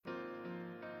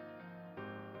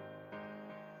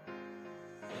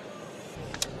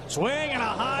Swing and a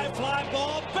high fly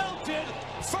ball belted.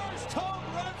 First home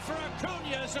run for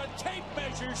Acuna as a tape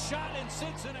measure shot in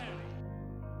Cincinnati.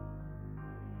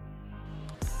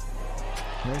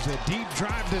 There's a deep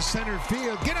drive to center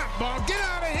field. Get up, ball. Get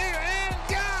out of here. And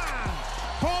gone.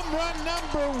 Home run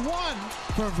number 1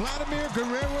 for Vladimir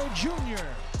Guerrero Jr.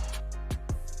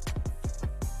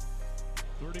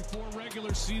 34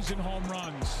 regular season home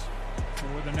runs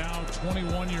for the now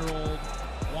 21-year-old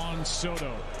Juan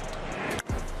Soto.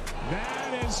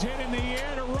 That is hit in the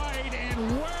air to right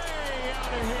and way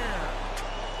out of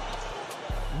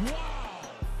here. Wow.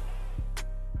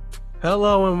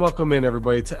 Hello and welcome in,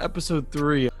 everybody, to episode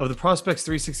 3 of the Prospects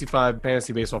 365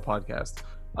 Fantasy Baseball Podcast.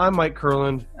 I'm Mike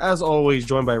Kurland, as always,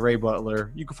 joined by Ray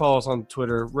Butler. You can follow us on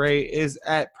Twitter. Ray is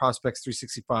at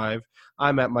Prospects365.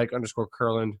 I'm at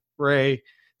Mike_Kurland. Ray,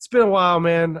 it's been a while,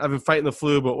 man. I've been fighting the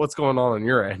flu, but what's going on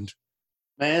your end?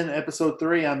 Man, episode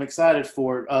 3, I'm excited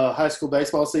for it. High school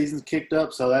baseball season's kicked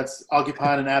up, so that's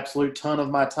occupied an absolute ton of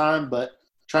my time, but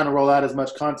trying to roll out as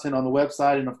much content on the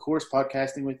website and, of course,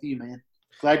 podcasting with you, man.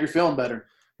 Glad you're feeling better.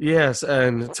 Yes,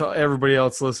 and to everybody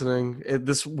else listening,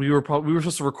 we were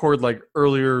supposed to record like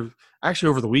earlier, actually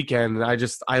over the weekend, and I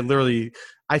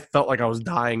felt like I was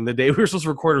dying. The day we were supposed to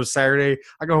record, it was Saturday.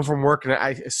 I go home from work, and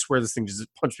I swear this thing just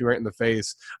punched me right in the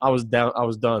face. I was down. I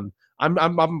was done.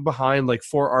 I'm behind like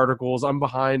 4 articles. I'm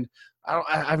behind.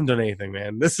 I haven't done anything,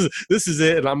 man. This is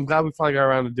it, and I'm glad we finally got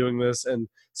around to doing this. And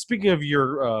speaking of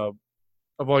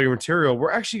of all your material,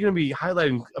 we're actually going to be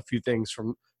highlighting a few things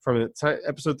from it.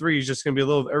 Episode 3 is just going to be a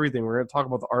little of everything. We're going to talk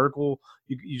about the article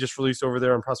you just released over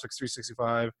there on Prospects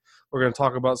 365. We're going to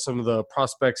talk about some of the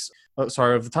prospects. Of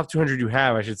the top 200 you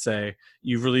have, I should say.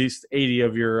 You've released 80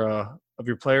 of your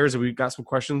players, and we've got some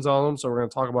questions on them. So we're going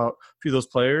to talk about a few of those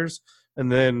players. And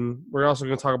then we're also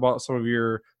going to talk about some of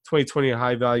your 2020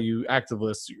 high-value active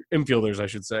lists, your infielders, I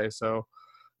should say. So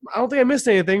I don't think I missed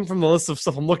anything from the list of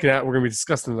stuff I'm looking at we're going to be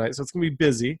discussing tonight. So it's going to be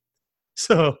busy.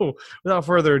 So without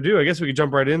further ado, I guess we could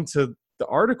jump right into the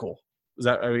article.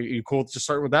 Are you cool just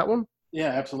starting with that one? Yeah,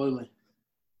 absolutely.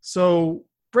 So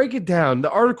break it down. The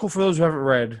article, for those who haven't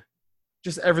read,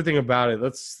 just everything about it.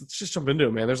 Let's just jump into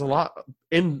it, man. There's a lot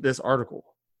in this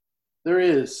article. There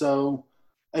is. So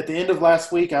at the end of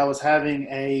last week, I was having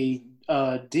a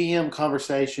DM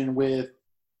conversation with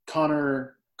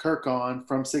Connor Kirkon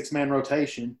from Six Man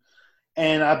Rotation.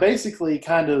 And I basically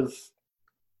kind of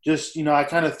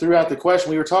threw out the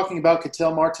question. We were talking about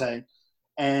Ketel Marte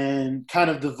and kind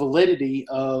of the validity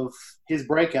of his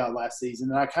breakout last season.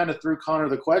 And I kind of threw Connor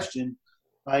the question,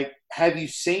 like, have you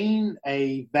seen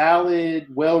a valid,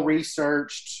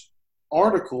 well-researched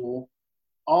article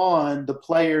on the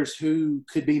players who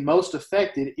could be most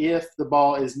affected if the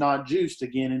ball is not juiced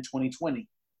again in 2020?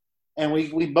 And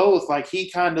we both, like, he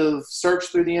kind of searched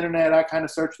through the internet, I kind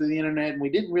of searched through the internet, and we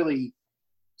didn't really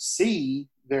see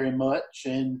very much.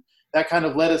 And that kind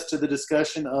of led us to the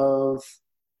discussion of,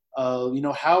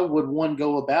 how would one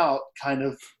go about kind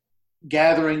of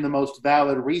gathering the most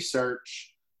valid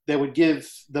research that would give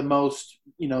the most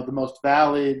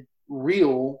valid,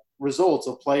 real results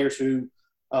of players who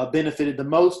benefited the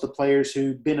most, the players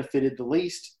who benefited the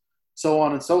least, so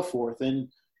on and so forth. And,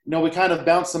 we kind of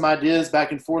bounced some ideas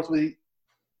back and forth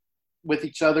with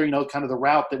each other, kind of the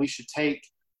route that we should take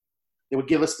that would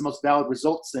give us the most valid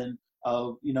results. And,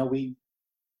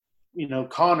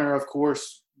 Connor, of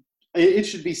course, it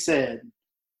should be said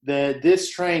that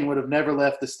this train would have never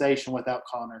left the station without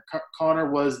Connor. Connor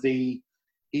was the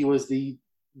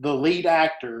lead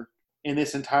actor in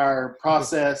this entire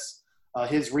process.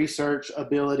 His research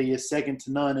ability is second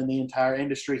to none in the entire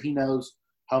industry. He knows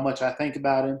how much I think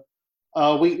about him.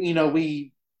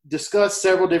 We discussed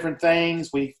several different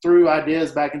things. We threw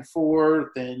ideas back and forth,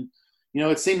 and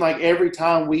it seemed like every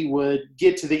time we would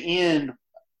get to the end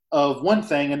of one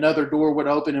thing, another door would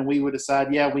open, and we would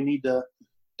decide, yeah, we need to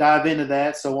dive into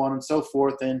that, so on and so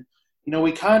forth. And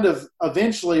we kind of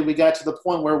eventually we got to the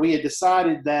point where we had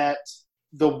decided that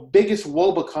the biggest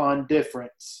Wobacon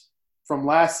difference from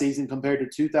last season compared to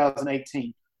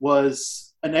 2018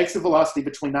 was an exit velocity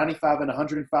between 95 and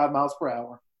 105 miles per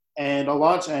hour and a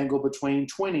launch angle between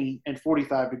 20 and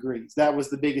 45 degrees. That was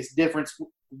the biggest difference.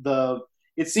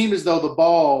 It seemed as though the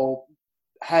ball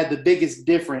had the biggest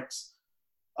difference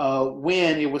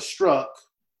when it was struck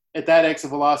at that exit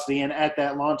velocity and at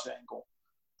that launch angle.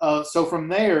 So from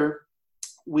there,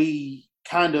 we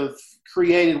kind of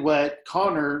created what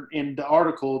Connor in the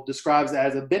article describes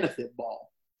as a benefit ball.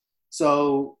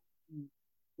 So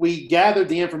we gathered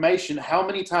the information, how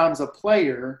many times a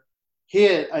player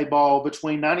hit a ball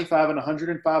between 95 and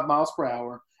 105 miles per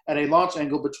hour at a launch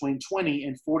angle between 20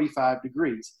 and 45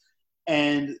 degrees.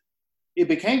 And it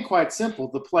became quite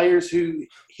simple. The players who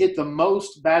hit the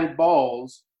most batted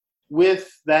balls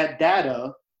with that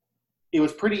data, it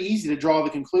was pretty easy to draw the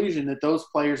conclusion that those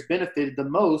players benefited the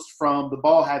most from the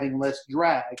ball having less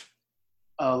drag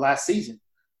last season.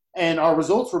 And our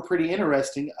results were pretty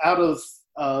interesting. Out of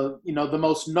the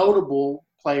most notable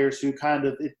players who kind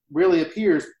of, it really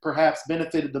appears, perhaps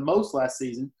benefited the most last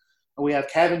season, we have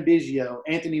Cavan Biggio,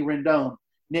 Anthony Rendon,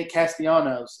 Nick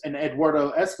Castellanos, and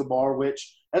Eduardo Escobar,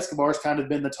 which Escobar's kind of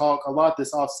been the talk a lot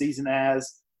this offseason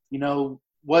as,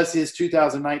 was his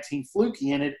 2019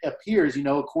 fluky? And it appears,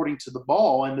 according to the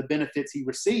ball and the benefits he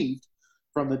received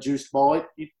from the juiced ball,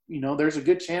 there's a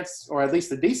good chance, or at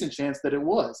least a decent chance, that it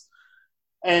was.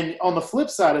 And on the flip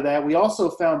side of that, we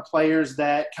also found players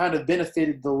that kind of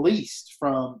benefited the least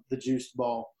from the juiced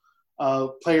ball.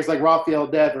 Players like Rafael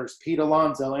Devers, Pete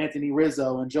Alonso, Anthony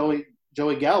Rizzo, and Joey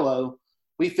Gallo.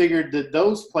 We figured that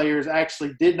those players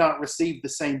actually did not receive the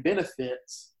same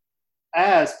benefits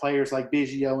as players like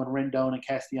Biggio and Rendon and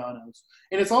Castellanos.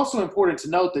 And it's also important to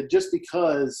note that just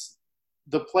because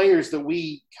the players that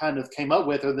we kind of came up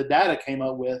with, or the data came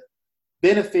up with,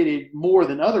 benefited more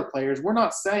than other players, we're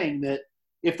not saying that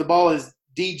if the ball is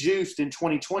de-juiced in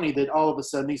 2020 that all of a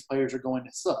sudden these players are going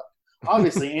to suck.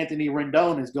 Obviously, Anthony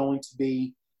Rendon is going to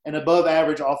be an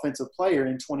above-average offensive player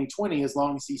in 2020 as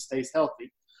long as he stays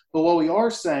healthy. But what we are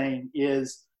saying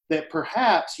is that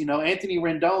perhaps, Anthony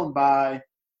Rendon, by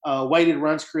weighted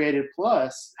runs created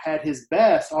plus, had his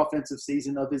best offensive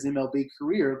season of his MLB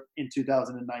career in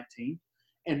 2019.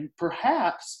 And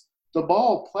perhaps the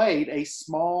ball played a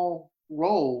small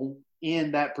role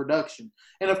in that production.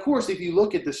 And, of course, if you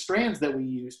look at the strands that we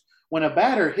used, when a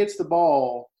batter hits the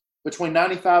ball between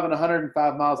 95 and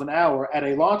 105 miles an hour at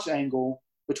a launch angle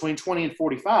between 20 and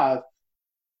 45,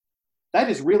 that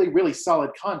is really, really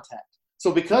solid contact.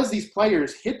 So because these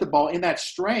players hit the ball in that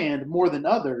strand more than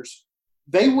others,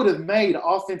 they would have made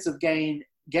offensive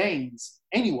gains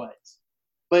anyways.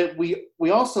 But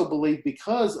we also believe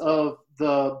because of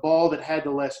the ball that had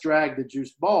the less drag, the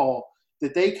juiced ball,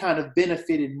 that they kind of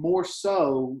benefited more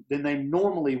so than they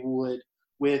normally would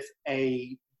with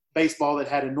a baseball that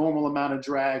had a normal amount of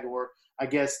drag, or I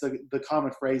guess the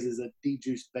common phrase is a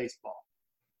de-juiced baseball.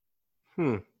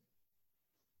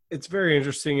 It's very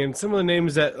interesting. And some of the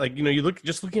names that,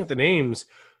 looking at the names,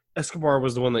 Escobar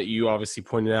was the one that you obviously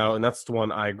pointed out, and that's the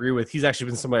one I agree with. He's actually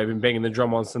been somebody I've been banging the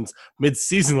drum on since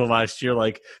mid-season of last year.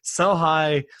 Like, sell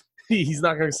high, he's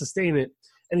not going to sustain it.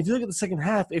 And if you look at the second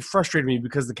half, it frustrated me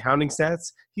because the counting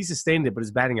stats, he sustained it, but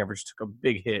his batting average took a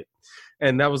big hit.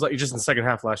 And that was just in the second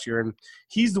half last year. And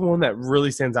he's the one that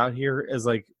really stands out here as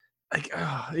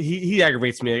he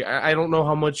aggravates me. I don't know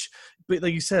how much, but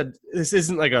like you said, this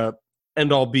isn't like a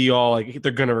end-all be-all, like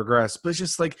they're going to regress. But it's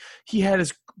just like he had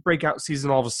his breakout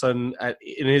season all of a sudden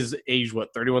in his age,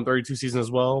 31, 32 season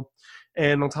as well.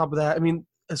 And on top of that, I mean,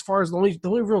 as far as the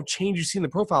only real change you see in the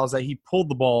profile is that he pulled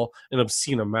the ball an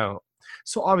obscene amount.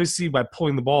 So obviously by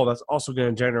pulling the ball, that's also going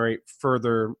to generate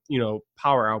further,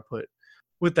 power output.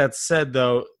 With that said,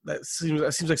 though, that seems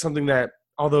like something that,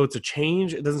 although it's a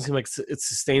change, it doesn't seem like it's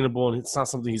sustainable, and it's not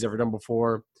something he's ever done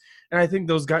before. And I think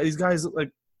these guys,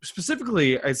 like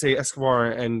specifically, I'd say Escobar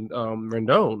and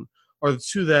Rendon are the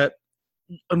two that,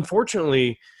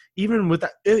 unfortunately, even with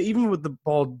the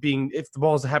ball being, if the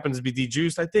ball happens to be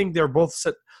de-juiced, I think they're both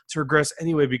set to regress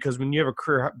anyway, because when you have a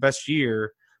career best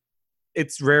year,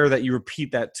 it's rare that you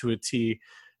repeat that to a T.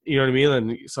 You know what I mean?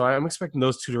 And so I'm expecting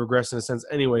those two to regress in a sense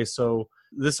anyway. So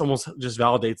this almost just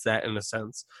validates that in a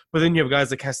sense. But then you have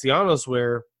guys like Castellanos,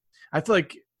 where I feel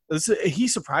like he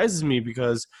surprises me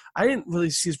because I didn't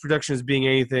really see his production as being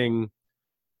anything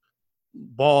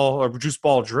ball or juice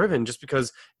ball driven, just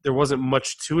because there wasn't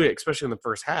much to it, especially in the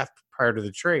first half prior to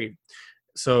the trade.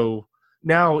 So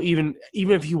now even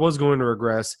if he was going to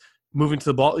regress, moving to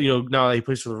the ball, now that he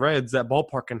plays for the Reds, that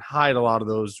ballpark can hide a lot of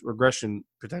those regression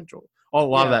potential. A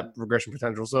lot of that regression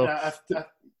potential. So,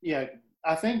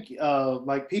 I think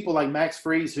like people like Max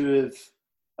Freeze, who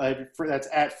have that's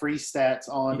at Freeze Stats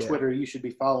on Twitter. You should be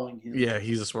following him. Yeah,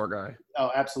 he's a smart guy.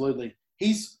 Oh, absolutely.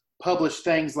 He's published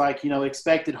things like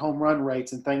expected home run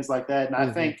rates and things like that. And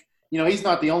I think he's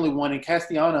not the only one. And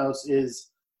Castellanos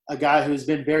is a guy who has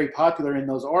been very popular in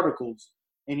those articles.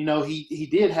 And he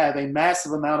did have a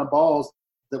massive amount of balls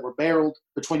that were barreled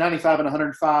between 95 and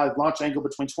 105, launch angle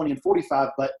between 20 and 45,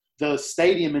 but the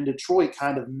stadium in Detroit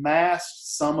kind of masked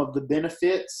some of the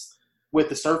benefits with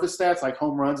the surface stats like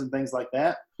home runs and things like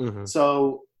that. Mm-hmm.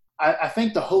 So I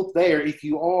think the hope there, if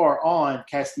you are on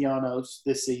Castellanos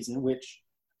this season, which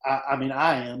I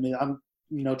am, I'm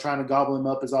trying to gobble him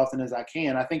up as often as I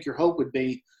can. I think your hope would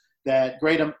be that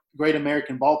Great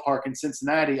American Ballpark in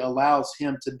Cincinnati allows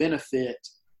him to benefit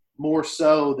more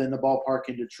so than the ballpark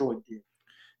in Detroit did.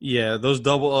 Yeah, a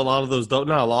lot of those, not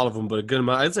a lot of them, but a good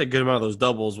amount. I'd say a good amount of those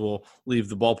doubles will leave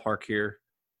the ballpark here,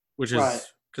 which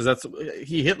is because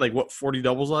he hit 40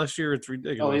 doubles last year. It's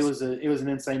ridiculous. Oh, it was an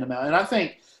insane amount. And I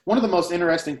think one of the most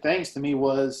interesting things to me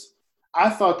was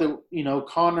I thought that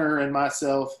Connor and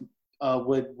myself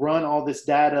would run all this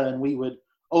data and we would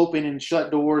open and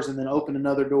shut doors and then open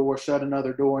another door, shut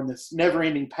another door in this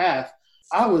never-ending path.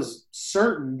 I was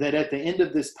certain that at the end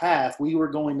of this path, we were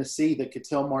going to see that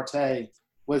Ketel Marte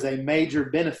was a major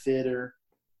benefiter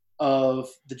of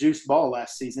the juiced ball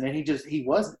last season, and he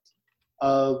wasn't.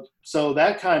 So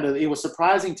that it was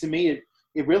surprising to me.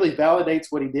 It really validates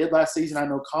what he did last season. I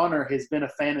know Connor has been a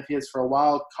fan of his for a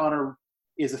while. Connor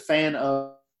is a fan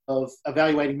of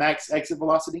evaluating max exit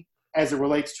velocity as it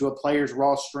relates to a player's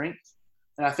raw strength.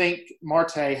 And I think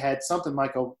Marte had something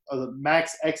like a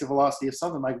max exit velocity of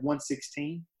something like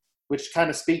 116, which kind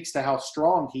of speaks to how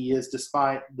strong he is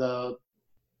despite the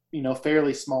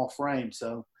fairly small frame.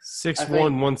 So 6'1",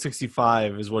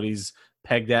 165 is what he's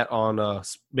pegged at on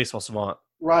Baseball Savant.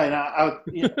 Right.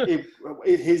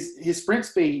 His sprint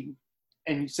speed,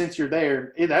 and since you're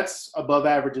there, that's above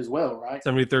average as well, right?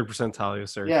 73rd percentile,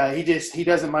 yes, sir. Yeah, he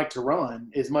doesn't like to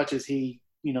run as much as he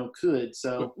could.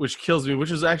 So which kills me,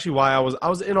 which is actually why I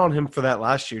was in on him for that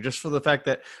last year, just for the fact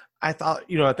that I thought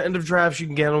at the end of drafts you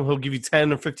can get him, he'll give you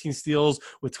 10 or 15 steals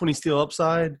with 20 steal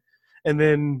upside, and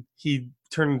then he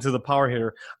turned into the power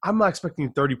hitter. I'm not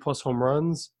expecting 30+ home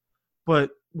runs,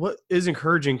 but what is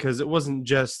encouraging, because it wasn't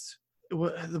just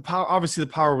the power. Obviously,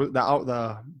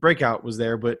 the breakout was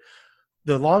there, but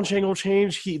the launch angle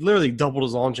change, he literally doubled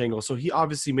his launch angle. So he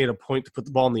obviously made a point to put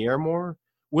the ball in the air more.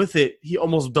 With it, he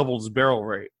almost doubled his barrel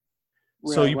rate.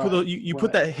 So you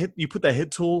put that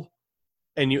hit tool,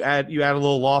 and you add a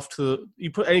little loft to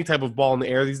you put any type of ball in the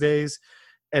air these days,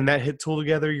 and that hit tool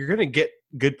together, you're gonna get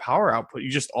good power output. You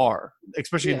just are,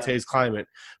 especially in today's climate.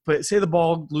 But say the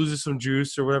ball loses some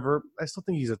juice or whatever, I still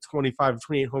think he's a 25 to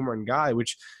 28 home run guy,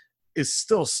 which is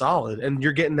still solid. And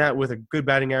you're getting that with a good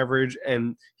batting average.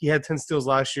 And he had 10 steals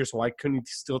last year, so why couldn't he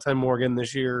steal 10 more again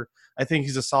this year? I think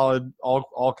he's a solid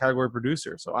all category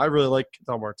producer. So I really like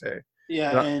Ketel Marte.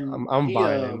 Yeah, and I'm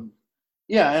buying him.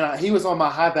 Yeah, and he was on my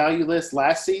high value list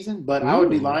last season, but I would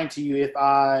be lying to you if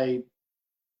I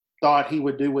thought he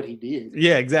would do what he did.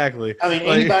 Yeah, exactly. I mean,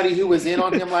 anybody who was in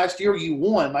on him last year, you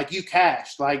won. You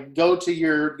cashed. Go to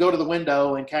the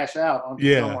window and cash out on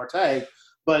Ketel Marte.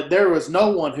 But there was no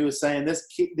one who was saying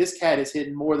this cat is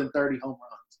hitting more than 30 home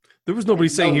runs. There was nobody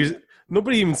saying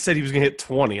nobody even said he was going to hit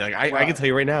 20. I can tell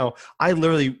you right now,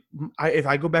 if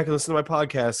I go back and listen to my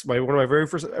podcast, one of my very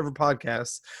first ever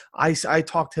podcasts, I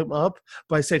talked him up,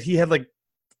 but I said he had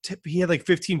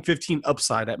 15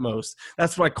 upside at most.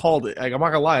 That's what I called it. I'm not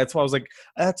gonna lie. That's why I was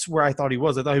that's where I thought he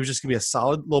was. I thought he was just gonna be a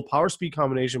solid little power speed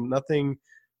combination, but nothing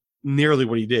nearly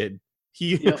what he did.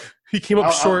 He came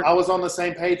up short. I was on the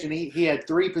same page, and he had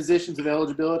 3 positions of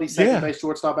eligibility: second base,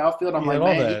 shortstop, outfield. I'm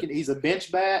man, he's a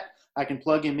bench bat. I can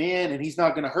plug him in, and he's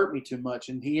not going to hurt me too much.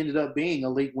 And he ended up being a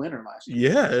league winner last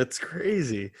year. Yeah, it's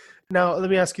crazy. Now let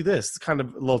me ask you this: it's kind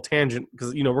of a little tangent,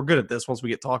 because we're good at this once we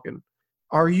get talking.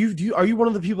 Are you one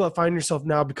of the people that find yourself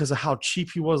now, because of how cheap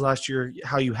he was last year,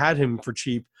 how you had him for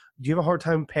cheap? Do you have a hard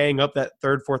time paying up that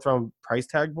 3rd, 4th round price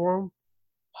tag for him?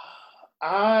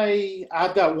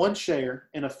 I've got one share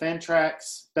in a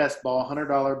Fantrax Best Ball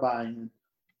 $100 buy-in.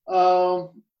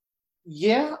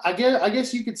 Yeah, I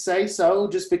guess you could say so,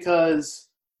 just because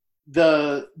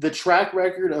the track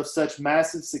record of such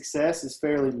massive success is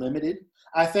fairly limited.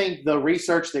 I think the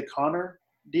research that Connor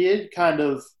did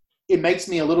it makes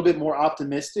me a little bit more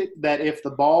optimistic that if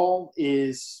the ball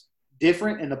is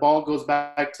different and the ball goes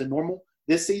back to normal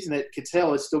this season, that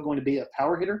Ketel is still going to be a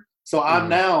power hitter. So I'm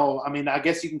now, I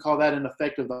guess you can call that an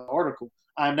effect of the article.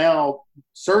 I'm now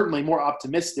certainly more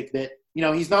optimistic that,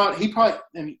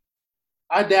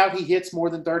 I doubt he hits more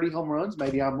than 30 home runs.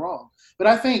 Maybe I'm wrong. But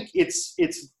I think it's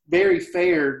very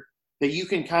fair that you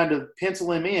can kind of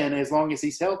pencil him in, as long as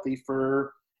he's healthy,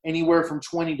 for anywhere from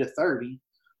 20 to 30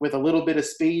 with a little bit of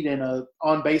speed and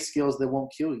on-base skills that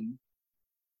won't kill you.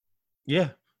 Yeah.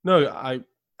 No,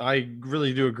 I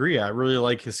really do agree. I really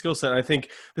like his skill set. I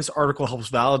think this article helps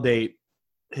validate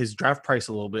his draft price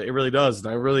a little bit. It really does.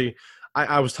 And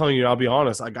I was telling you, I'll be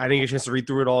honest, I didn't get a chance to read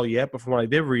through it all yet, but from what I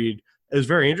did read, it was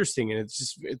very interesting. And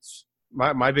it's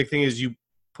my big thing is you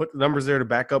put the numbers there to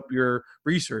back up your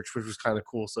research, which was kind of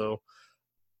cool. So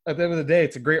at the end of the day,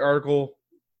 it's a great article.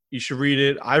 You should read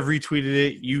it. I've retweeted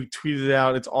it. You tweeted it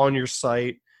out. It's on your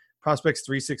site,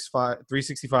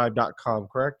 prospects365.com,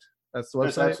 correct? That's the website?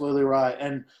 That's absolutely right.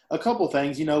 And a couple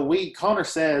things, Connor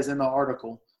says in the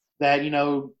article that,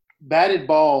 batted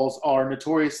balls are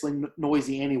notoriously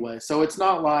noisy anyway. So it's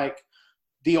not like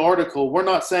the article, we're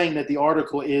not saying that the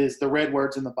article is the red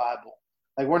words in the Bible.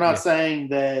 Like, we're not saying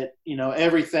that,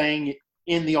 everything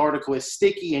in the article is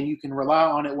sticky and you can rely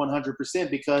on it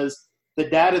 100%, because the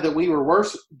data that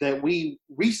we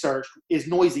researched is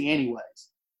noisy anyways.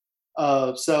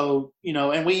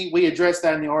 And we addressed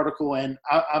that in the article. And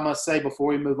I must say, before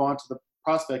we move on to the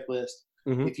prospect list,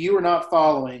 if you are not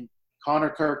following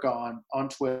Connor Kirk on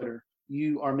Twitter,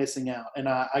 you are missing out. And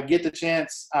I get the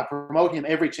chance. I promote him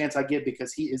every chance I get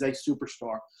because he is a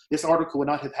superstar. This article would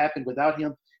not have happened without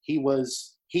him.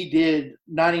 He did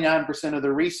 99% of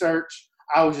the research.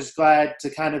 I was just glad to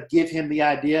kind of give him the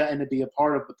idea and to be a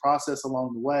part of the process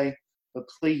along the way. But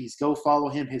please go follow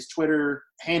him. His Twitter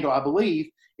handle, I believe,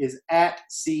 is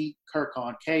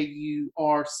 @CKirkon,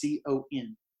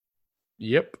 KURCON.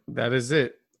 Yep, that is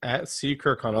it,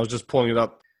 @CKirkon. I was just pulling it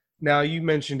up. Now, you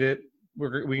mentioned it. We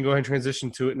can go ahead and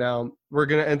transition to it now. We're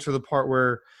going to enter the part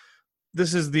where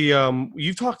this is the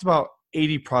you've talked about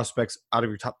 80 prospects out of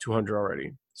your top 200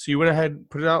 already. So you went ahead,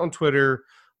 put it out on Twitter,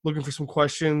 looking for some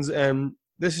questions, and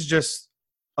this is just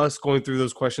us going through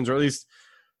those questions, or at least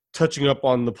touching up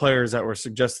on the players that were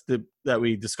suggested that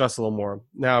we discuss a little more.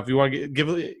 Now, if you want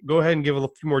to go ahead and give a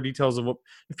few more details of what,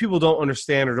 if people don't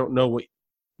understand or don't know what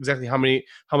exactly how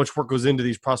much work goes into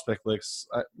these prospect lists,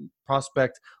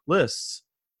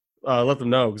 let them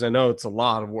know, because I know it's a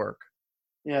lot of work.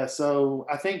 Yeah, so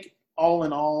I think all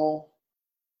in all,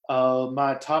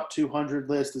 my top 200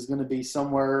 list is going to be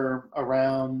somewhere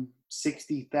around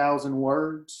 60,000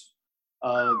 words.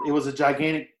 It was a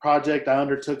gigantic project. I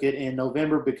undertook it in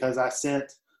November because I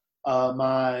sent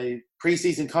my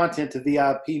preseason content to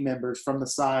VIP members from the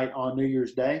site on New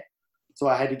Year's Day. So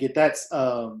I had to get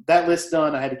that list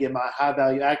done. I had to get my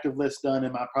high-value active list done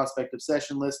and my prospect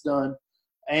obsession list done.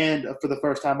 And for the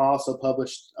first time, I also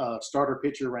published starter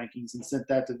pitcher rankings and sent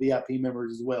that to VIP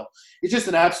members as well. It's just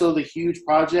an absolutely huge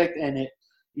project, and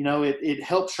it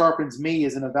helps sharpens me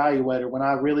as an evaluator when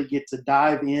I really get to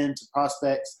dive into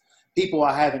prospects, people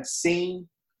I haven't seen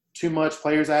too much,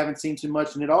 players I haven't seen too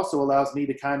much, and it also allows me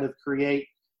to kind of create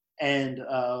and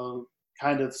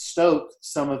kind of stoke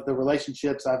some of the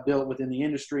relationships I've built within the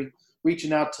industry,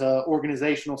 reaching out to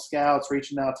organizational scouts,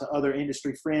 reaching out to other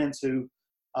industry friends who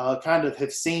kind of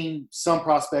have seen some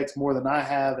prospects more than I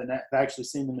have and have actually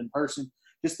seen them in person.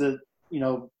 Just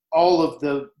all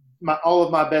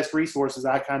of my best resources,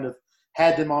 I kind of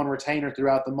had them on retainer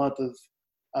throughout the month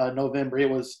of November.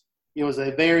 It was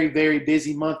a very, very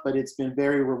busy month, but it's been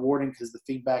very rewarding because the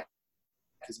feedback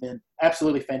has been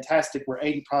absolutely fantastic. We're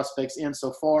 80 prospects in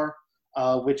so far,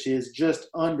 which is just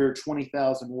under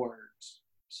 20,000 words.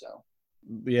 So,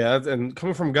 yeah, and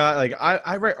coming from a guy like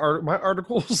I write my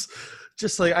articles.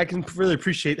 Just like I can really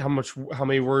appreciate how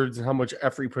many words and how much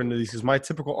effort you put into these, because my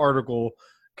typical article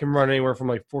can run anywhere from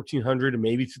like 1,400 to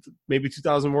maybe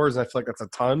 2,000 words. And I feel like that's a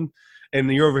ton.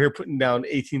 And you're over here putting down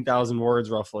 18,000 words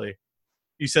roughly.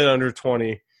 You said under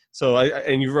 20. So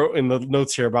and you wrote in the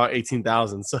notes here about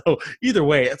 18,000. So either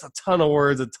way, it's a ton of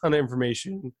words, a ton of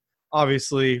information.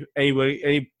 Obviously,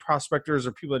 any prospectors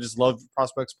or people that just love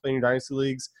prospects playing in dynasty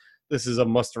leagues, this is a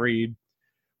must read.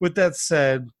 With that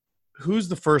said, who's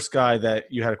the first guy that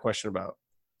you had a question about?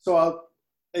 So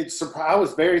I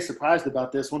was very surprised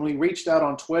about this. When we reached out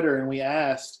on Twitter and we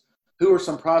asked, who are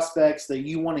some prospects that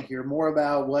you want to hear more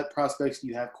about? What prospects do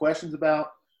you have questions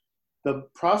about? The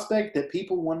prospect that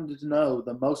people wanted to know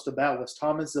the most about was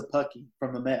Thomas Szapucki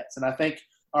from the Mets. And I think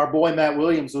our boy Matt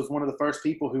Williams was one of the first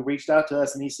people who reached out to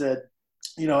us, and he said,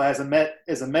 as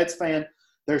a Mets fan,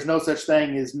 there's no such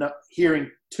thing as not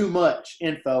hearing too much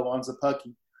info on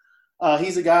Szapucki.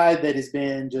 He's a guy that has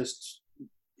been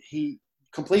he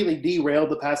completely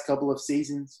derailed the past couple of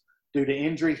seasons due to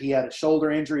injury. He had a shoulder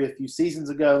injury a few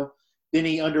seasons ago. Then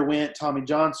he underwent Tommy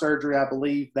John surgery. I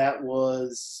believe that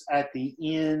was at the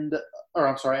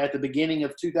beginning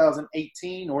of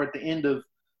 2018 or at the end of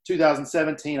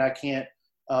 2017. I can't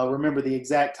remember the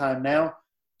exact time now.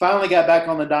 Finally got back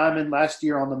on the diamond last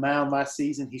year on the mound last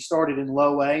season. He started in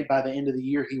low A. By the end of the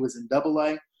year, he was in double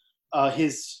A.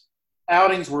 His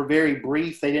outings were very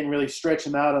brief. They didn't really stretch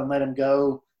him out and let him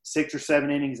go 6 or 7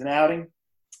 innings an outing.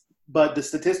 But the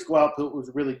statistical output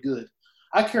was really good.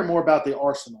 I care more about the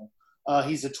arsenal.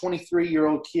 He's a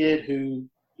 23-year-old kid who,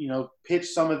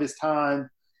 pitched some of his time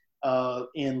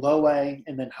in low A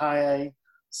and then high A.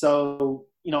 So,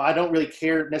 I don't really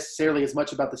care necessarily as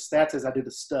much about the stats as I do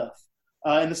the stuff.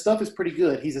 And the stuff is pretty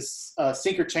good. He's a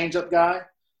sinker changeup guy.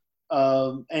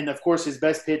 And, of course, his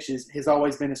best pitch has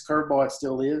always been his curveball. It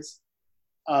still is.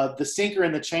 The sinker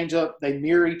and the changeup, they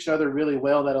mirror each other really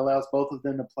well. That allows both of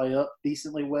them to play up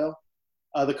decently well.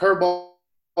 The curveball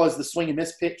is the swing and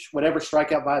miss pitch. Whatever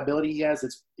strikeout viability he has,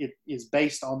 it is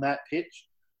based on that pitch.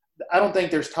 I don't think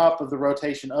there's top of the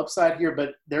rotation upside here,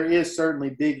 but there is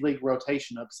certainly big league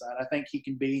rotation upside. I think he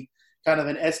can be kind of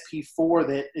an SP4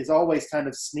 that is always kind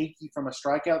of sneaky from a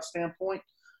strikeout standpoint.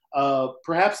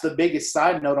 Perhaps the biggest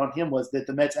side note on him was that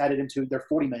the Mets added him to their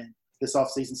 40-man this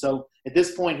offseason. So at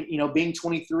this point, being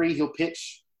 23, he'll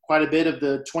pitch quite a bit of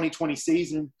the 2020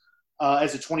 season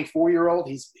as a 24-year-old.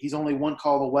 He's only one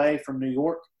call away from New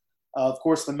York. Of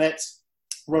course, the Mets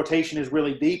rotation is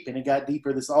really deep, and it got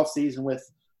deeper this offseason with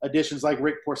additions like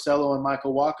Rick Porcello and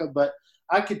Michael Wacha. But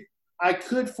I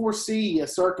could foresee a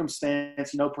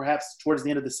circumstance, perhaps towards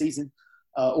the end of the season,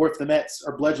 or if the Mets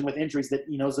are bludgeoned with injuries, that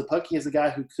Szapucki is a guy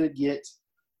who could get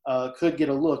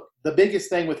a look. The biggest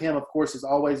thing with him, of course, is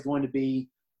always going to be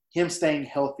him staying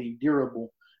healthy,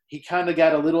 durable. He kind of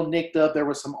got a little nicked up. There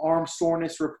was some arm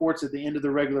soreness reports at the end of the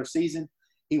regular season.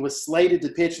 He was slated to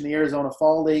pitch in the Arizona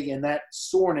Fall League, and that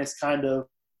soreness kind of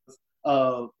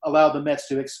allowed the Mets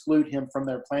to exclude him from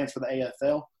their plans for the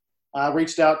AFL. I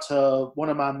reached out to one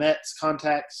of my Mets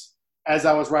contacts as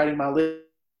I was writing my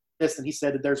list, and he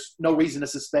said that there's no reason to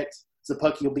suspect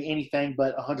Szapucki will be anything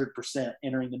but 100%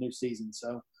 entering the new season.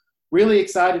 So really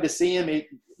excited to see him.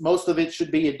 Most of it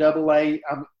should be a AA.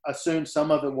 I assume some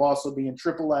of it will also be in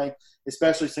AAA,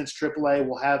 especially since AAA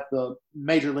will have the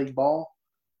Major League ball.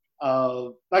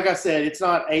 Like I said, it's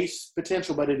not ace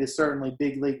potential, but it is certainly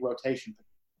big league rotation.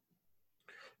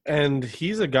 And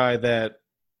he's a guy that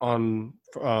on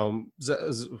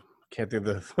can't think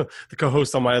of the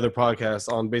co-host on my other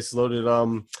podcast on Bases Loaded,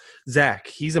 Zach.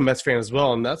 He's a Mets fan as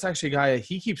well, and that's actually a guy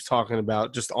he keeps talking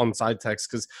about just on side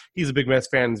text because he's a big Mets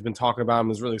fan. He's been talking about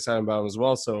him, is really excited about him as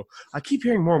well. So I keep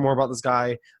hearing more and more about this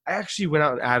guy. I actually went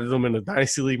out and added him in a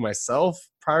dynasty league myself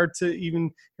prior to even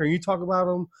hearing you talk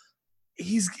about him.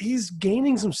 He's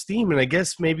gaining some steam, and I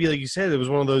guess maybe like you said, it was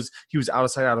one of those he was out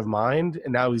of sight, out of mind,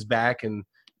 and now he's back and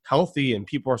healthy, and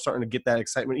people are starting to get that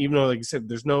excitement. Even though, like you said,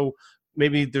 there's no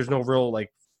real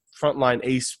like frontline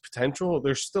ace potential.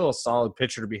 There's still a solid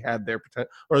pitcher to be had there,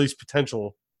 or at least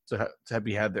potential to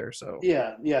be had there. So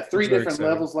yeah, three different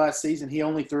levels last season. He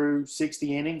only threw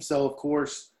 60 innings, so of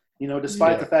course,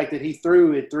 despite the fact that he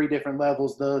threw at three different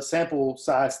levels, the sample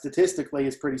size statistically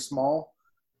is pretty small.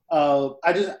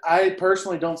 I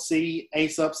personally don't see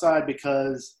ace upside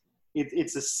because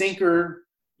it's a sinker.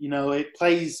 It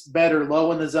plays better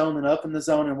low in the zone than up in the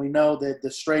zone, and we know that the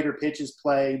straighter pitches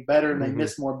play better and they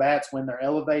miss more bats when they're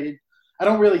elevated. I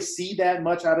don't really see that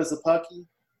much out of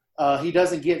Szapucki. He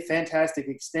doesn't get fantastic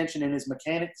extension in his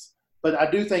mechanics, but I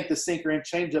do think the sinker and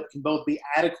changeup can both be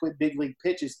adequate big league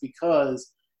pitches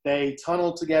because they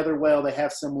tunnel together well. They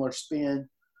have similar spin.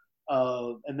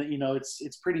 And then,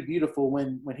 it's pretty beautiful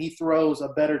when he throws a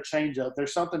better changeup.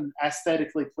 There's something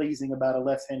aesthetically pleasing about a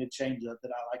left-handed changeup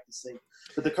that I like to see.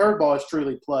 But the curveball is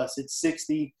truly plus. It's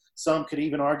 60. Some could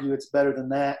even argue it's better than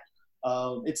that.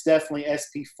 It's definitely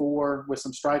SP4 with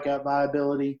some strikeout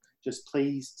viability. Just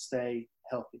please stay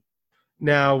healthy.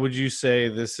 Now, would you say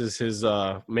this is his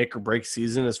make or break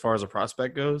season as far as a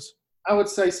prospect goes? I would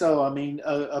say so. I mean,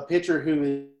 a pitcher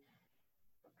who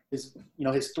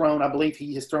has thrown, I believe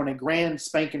he has thrown a grand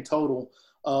spanking total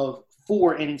of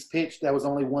 4 innings pitched. That was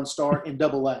only 1 start in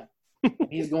AA.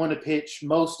 He's going to pitch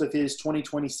most of his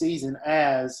 2020 season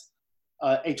as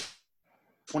a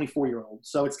 24-year-old.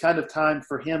 So it's kind of time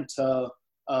for him to,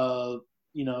 I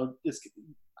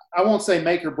won't say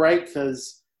make or break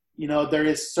because, there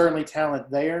is certainly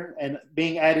talent there. And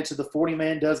being added to the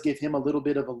 40-man does give him a little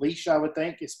bit of a leash, I would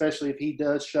think, especially if he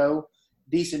does show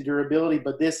decent durability.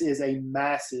 But this is a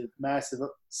massive, massive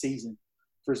season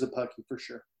for Szapucki for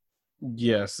sure.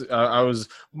 Yes,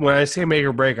 when I say make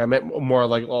or break, I meant more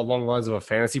like along the lines of a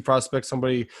fantasy prospect.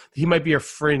 Somebody, he might be a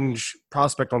fringe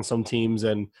prospect on some teams,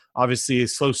 and obviously a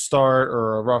slow start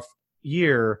or a rough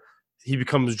year, he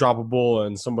becomes droppable,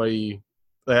 and somebody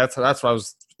that's what I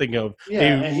was thinking of.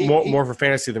 Yeah, more for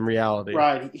fantasy than reality.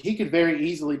 Right, he could very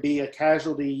easily be a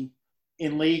casualty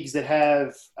in leagues that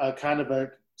have kind of a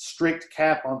strict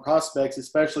cap on prospects,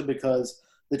 especially because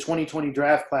the 2020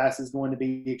 draft class is going to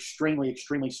be extremely,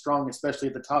 extremely strong, especially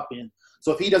at the top end.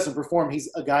 So if he doesn't perform, he's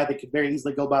a guy that could very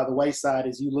easily go by the wayside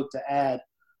as you look to add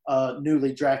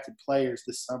newly drafted players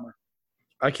this summer.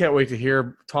 I can't wait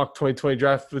to talk 2020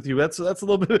 draft with you. That's a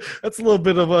little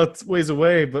bit of a ways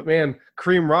away, but man,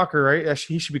 Kareem Rocker, right?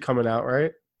 He should be coming out,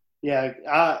 right?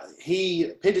 Yeah,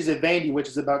 he pitches at Vandy, which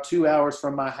is about 2 hours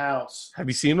from my house. Have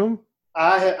you seen him?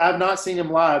 I've not seen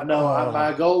him live. No,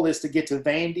 my goal is to get to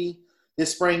Vandy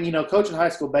this spring. Coaching high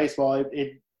school baseball,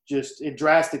 it it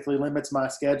drastically limits my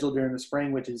schedule during the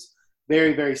spring, which is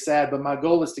very, very sad. But my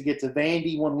goal is to get to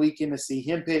Vandy one weekend to see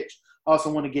him pitch. I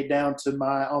also want to get down to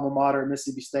my alma mater,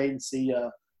 Mississippi State, and see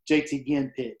JT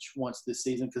Ginn pitch once this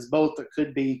season, because both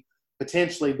could be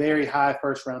potentially very high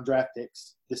first-round draft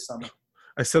picks this summer.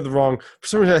 I said the wrong. For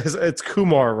some reason, it's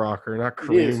Kumar Rocker, not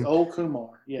Kareem. It is old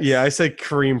Kumar. Yes. Yeah, I said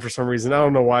Kareem for some reason. I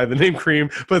don't know why the name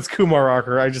Kareem, but it's Kumar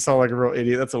Rocker. I just sound like a real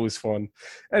idiot. That's always fun.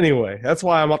 Anyway, that's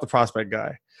why I'm not the prospect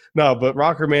guy. No, but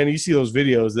Rocker, man, you see those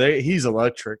videos. He's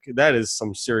electric. That is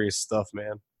some serious stuff,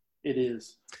 man. It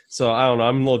is. So I don't know.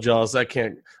 I'm a little jealous.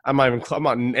 I'm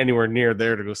not anywhere near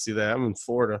there to go see that. I'm in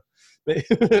Florida.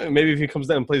 Maybe if he comes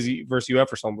down and plays versus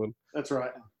UF or something. That's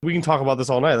right. We can talk about this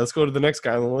all night. Let's go to the next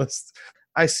guy on the list.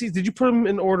 I see. Did you put them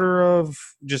in order of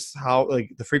just how,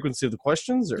 like, the frequency of the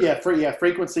questions? Or? Yeah,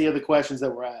 frequency of the questions that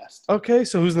were asked. Okay,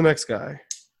 so who's the next guy?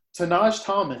 Tanaj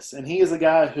Thomas, and he is a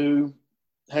guy who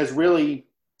has really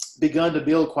begun to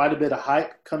build quite a bit of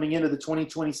hype coming into the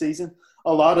 2020 season.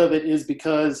 A lot of it is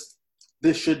because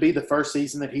this should be the first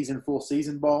season that he's in full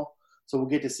season ball, so we'll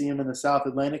get to see him in the South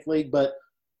Atlantic League. But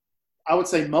I would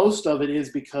say most of it is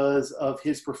because of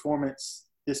his performance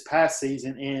this past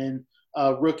season in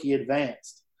rookie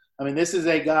advanced. I mean, this is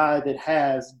a guy that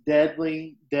has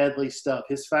deadly, deadly stuff.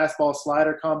 His fastball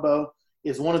slider combo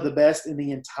is one of the best in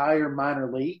the entire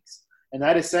minor leagues, and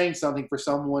that is saying something for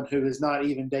someone who has not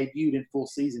even debuted in full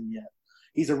season yet.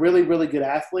 He's a really, really good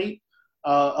athlete.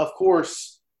 Of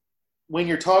course, when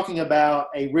you're talking about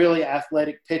a really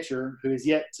athletic pitcher who is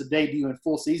yet to debut in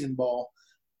full season ball,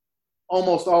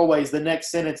 almost always the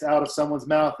next sentence out of someone's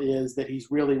mouth is that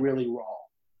he's really, really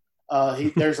raw.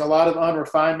 There's a lot of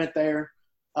unrefinement there.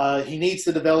 He needs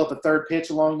to develop a third pitch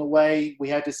along the way. We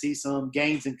have to see some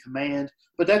gains in command.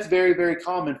 But that's very, very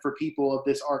common for people of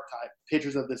this archetype,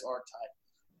 pitchers of this archetype.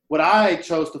 What I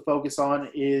chose to focus on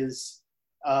is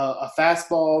a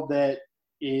fastball that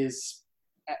is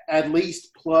at least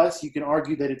plus. You can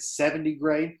argue that it's 70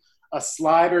 grade. A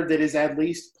slider that is at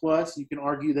least plus. You can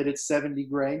argue that it's 70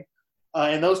 grade.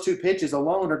 And those two pitches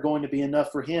alone are going to be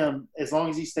enough for him, as long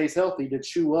as he stays healthy, to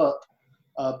chew up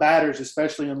batters,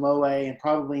 especially in low A and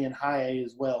probably in high A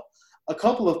as well. A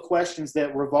couple of questions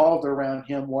that revolved around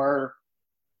him were,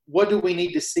 what do we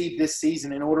need to see this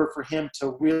season in order for him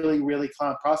to really, really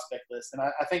climb prospect lists? And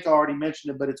I think I already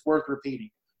mentioned it, but it's worth repeating.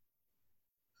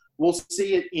 We'll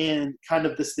see it in kind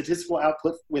of the statistical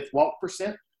output with walk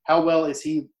percent. How well is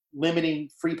he limiting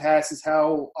free passes?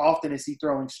 How often is he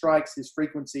throwing strikes, his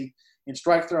frequency in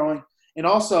strike throwing? And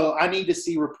also, I need to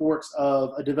see reports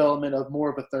of a development of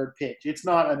more of a third pitch. It's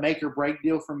not a make or break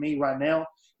deal for me right now.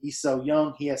 He's so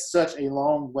young. He has such a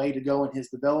long way to go in his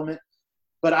development.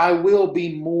 But I will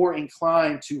be more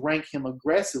inclined to rank him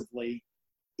aggressively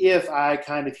if I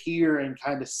kind of hear and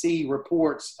kind of see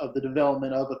reports of the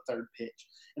development of a third pitch.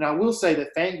 And I will say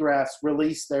that Fangraphs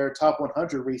released their top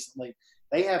 100 recently.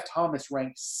 They have Thomas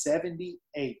ranked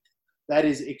 78th. That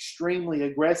is extremely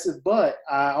aggressive, but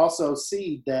I also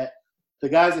see that the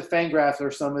guys at Fangraphs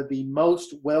are some of the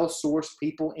most well-sourced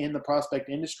people in the prospect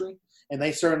industry, and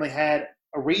they certainly had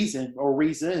a reason or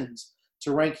reasons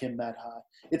to rank him that high.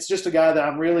 It's just a guy that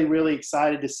I'm really, really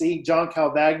excited to see. John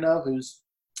Calvagno, who's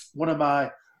one of my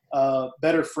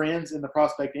better friends in the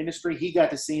prospect industry, he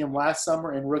got to see him last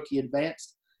summer in rookie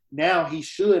advanced. Now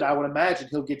I would imagine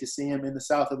he'll get to see him in the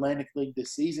South Atlantic League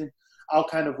this season. I'll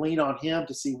kind of lean on him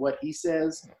to see what he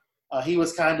says.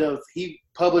 He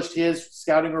published his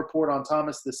scouting report on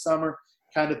Thomas this summer,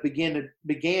 kind of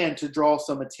began to draw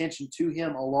some attention to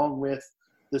him along with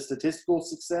the statistical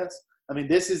success. I mean,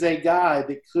 this is a guy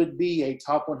that could be a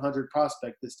top 100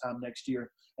 prospect this time next year.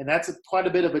 And that's quite a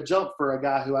bit of a jump for a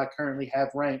guy who I currently have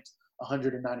ranked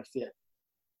 195th.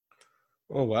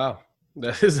 Oh, wow.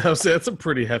 That's a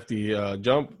pretty hefty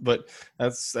jump, but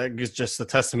that is just a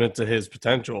testament to his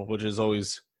potential, which is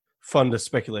always fun to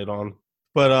speculate on.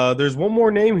 But there's one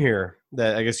more name here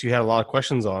that I guess you had a lot of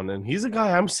questions on, and he's a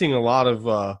guy I'm seeing a lot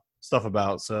of stuff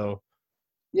about. So,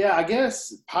 yeah, I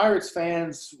guess Pirates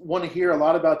fans want to hear a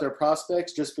lot about their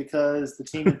prospects just because the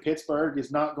team in Pittsburgh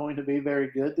is not going to be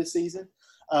very good this season.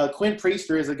 Quinn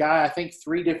Priester is a guy, I think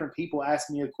 3 different people asked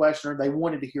me a question, or they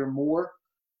wanted to hear more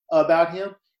about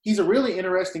him. He's a really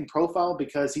interesting profile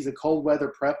because he's a cold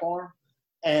weather prep arm.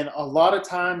 And a lot of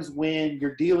times when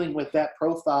you're dealing with that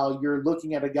profile, you're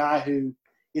looking at a guy who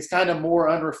is kind of more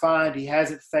unrefined. He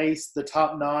hasn't faced the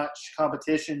top-notch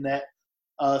competition that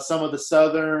some of the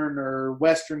Southern or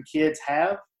Western kids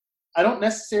have. I don't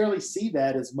necessarily see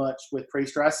that as much with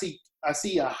Priester. I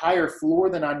see a higher floor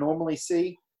than I normally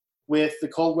see with the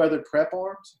cold weather prep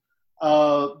arms.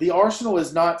 The arsenal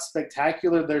is not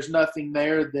spectacular. There's nothing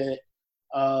there that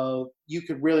you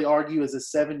could really argue is a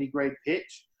 70 grade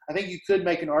pitch. I think you could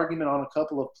make an argument on a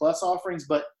couple of plus offerings,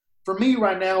 but for me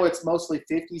right now, it's mostly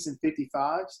 50s and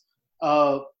 55s.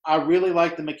 I really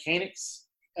like the mechanics.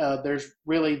 There's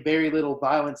really very little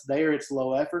violence there. It's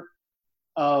low effort.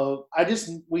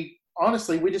 We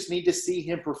just need to see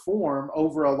him perform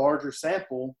over a larger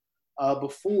sample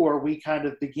before we kind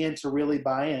of begin to really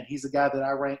buy in. He's a guy that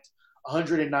I ranked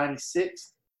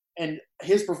 196th. And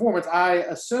his performance, I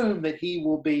assume that he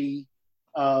will be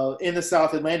in the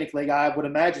South Atlantic League. I would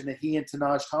imagine that he and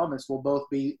Tanaj Thomas will both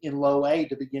be in low A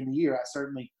to begin the year. I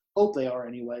certainly hope they are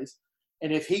anyways.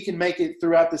 And if he can make it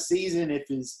throughout the season, if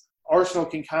his Arsenal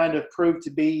can kind of prove to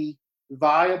be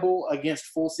viable against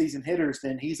full season hitters,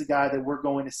 then he's a guy that we're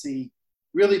going to see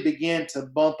really begin to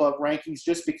bump up rankings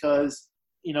just because,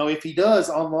 if he does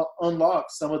unlock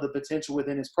some of the potential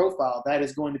within his profile, that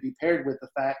is going to be paired with the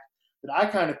fact that I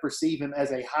kind of perceive him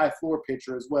as a high floor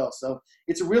pitcher as well. So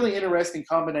it's a really interesting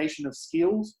combination of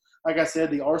skills. Like I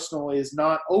said, the Arsenal is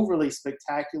not overly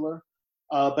spectacular,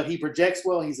 but he projects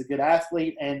well. He's a good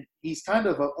athlete, and he's kind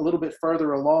of a little bit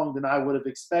further along than I would have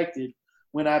expected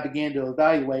when I began to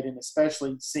evaluate him,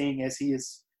 especially seeing as he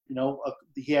is,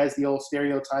 he has the old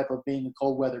stereotype of being a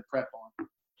cold weather prep arm.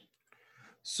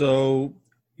 So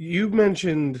you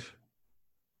mentioned,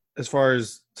 as far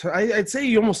as I'd say,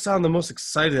 you almost sound the most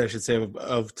excited, I should say,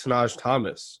 of Tanaj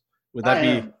Thomas. Would that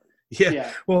be?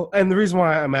 Yeah. Well, and the reason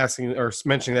why I'm asking or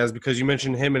mentioning that is because you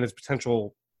mentioned him and his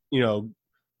potential,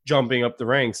 jumping up the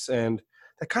ranks, and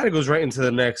that kind of goes right into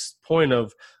the next point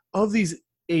of these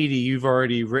 80 you've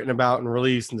already written about and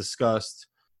released and discussed.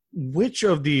 Which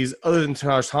of these, other than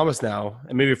Tanaj Thomas now,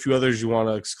 and maybe a few others you want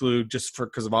to exclude just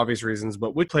because of obvious reasons,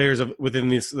 but which players within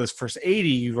this first 80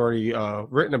 you've already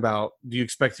written about do you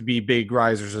expect to be big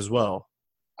risers as well?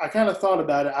 I kind of thought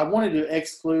about it. I wanted to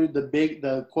exclude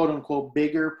the quote-unquote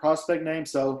bigger prospect name.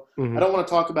 So I don't want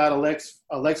to talk about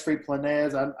Alexfrey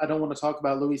Planez. I don't want to talk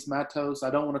about Luis Matos. I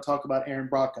don't want to talk about Aaron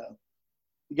Bracco.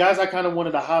 The guys I kind of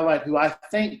wanted to highlight who I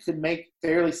think could make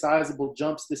fairly sizable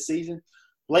jumps this season.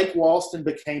 Blake Walston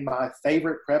became my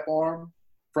favorite prep arm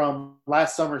from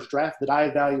last summer's draft that I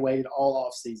evaluated all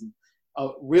offseason. A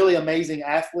really amazing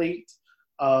athlete,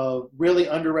 really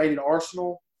underrated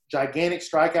Arsenal, gigantic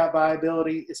strikeout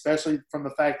viability, especially from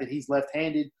the fact that he's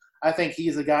left-handed. I think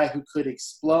he's a guy who could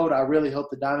explode. I really hope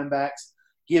the Diamondbacks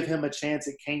give him a chance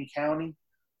at Kane County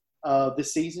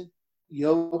this season.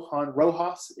 Johan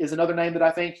Rojas is another name that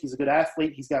I think. He's a good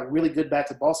athlete. He's got really good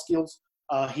bat-to-ball skills.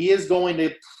 He is going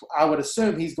to – I would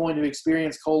assume he's going to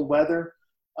experience cold weather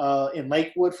in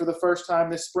Lakewood for the first time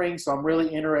this spring, so I'm really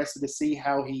interested to see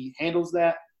how he handles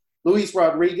that. Luis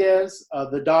Rodriguez,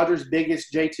 the Dodgers'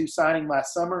 biggest J2 signing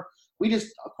last summer,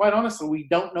 quite honestly, we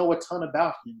don't know a ton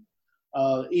about him.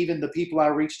 Even the people I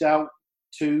reached out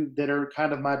to that are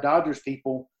kind of my Dodgers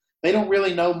people, they don't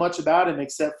really know much about him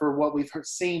except for what we've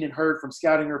seen and heard from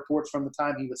scouting reports from the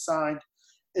time he was signed.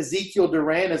 Ezekiel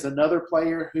Duran is another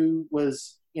player who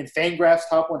was in Fangraphs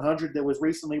Top 100 that was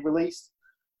recently released.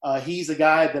 He's a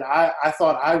guy that I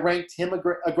thought I ranked him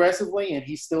aggressively, and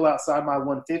he's still outside my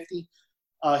 150.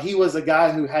 He was a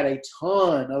guy who had a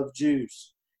ton of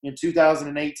juice in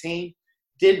 2018,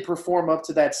 didn't perform up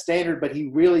to that standard, but he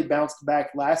really bounced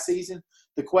back last season.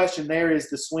 The question there is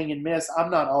the swing and miss.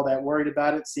 I'm not all that worried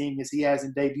about it, seeing as he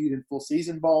hasn't debuted in full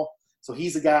season ball. So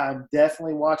he's a guy I'm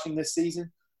definitely watching this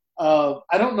season.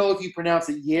 I don't know if you pronounce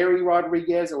it Yerry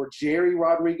Rodriguez or Jerry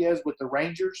Rodriguez with the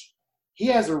Rangers. He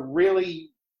has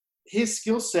his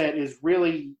skill set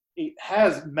it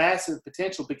has massive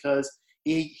potential because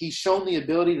he's shown the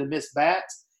ability to miss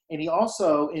bats, and he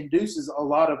also induces a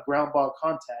lot of ground ball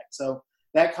contact. So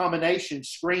that combination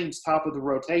screams top of the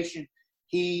rotation.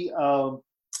 He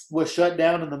was shut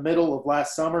down in the middle of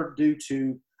last summer due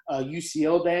to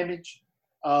UCL damage.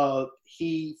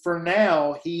 He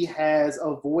has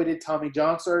avoided Tommy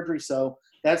John surgery, so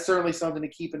that's certainly something to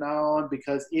keep an eye on,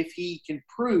 because if he can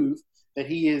prove that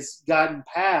he has gotten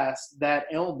past that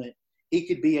ailment, he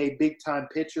could be a big-time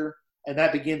pitcher, and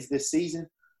that begins this season.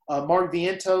 Mark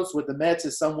Vientos with the Mets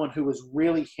is someone who was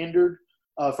really hindered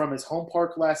from his home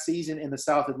park last season in the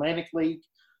South Atlantic League.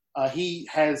 He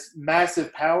has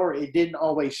massive power. It didn't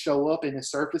always show up in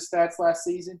his surface stats last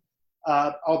season.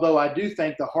 Although I do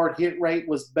think the hard hit rate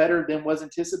was better than was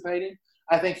anticipated.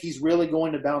 I think he's really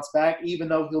going to bounce back, even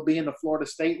though he'll be in the Florida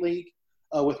State League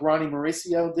with Ronnie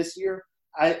Mauricio this year.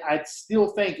 I still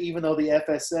think, even though the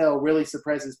FSL really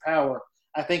suppresses power,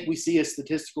 I think we see a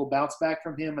statistical bounce back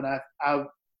from him, and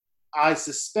I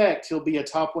suspect he'll be a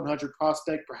top 100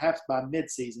 prospect perhaps by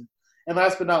midseason. And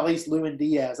last but not least, Lewin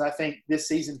Diaz. I think this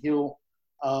season he'll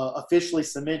officially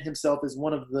cement himself as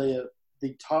one of the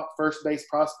the top first base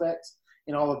prospects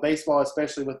in all of baseball,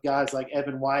 especially with guys like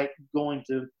Evan White going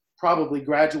to probably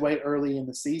graduate early in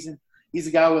the season. He's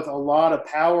a guy with a lot of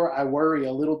power. I worry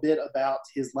a little bit about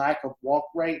his lack of walk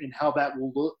rate and how that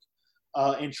will look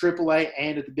in AAA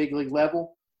and at the big league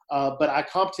level. But I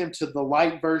comped him to the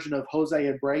light version of Jose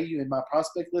Abreu in my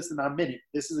prospect list, and I meant it.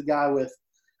 This is a guy with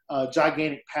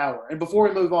gigantic power. And before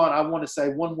we move on, I want to say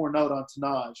one more note on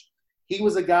Tanaj. He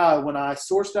was a guy, when I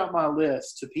sourced out my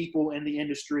list to people in the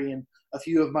industry and a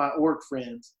few of my org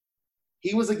friends,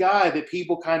 he was a guy that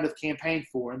people kind of campaigned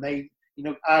for. And they,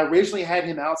 I originally had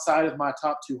him outside of my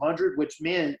top 200, which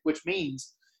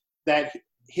means that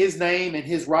his name and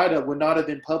his write-up would not have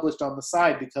been published on the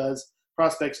site because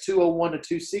prospects 201 to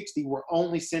 260 were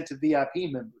only sent to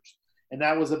VIP members. And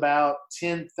that was about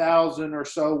 10,000 or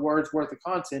so words worth of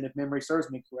content, if memory serves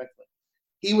me correctly.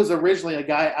 He was originally a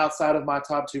guy outside of my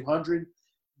top 200.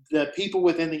 The people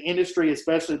within the industry,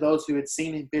 especially those who had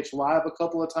seen him pitch live a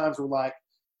couple of times, were like,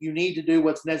 you need to do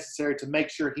what's necessary to make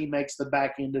sure he makes the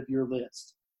back end of your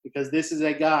list. Because this is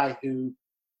a guy who,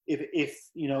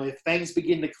 if things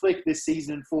begin to click this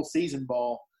season in full season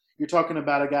ball, you're talking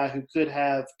about a guy who could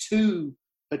have 2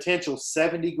 potential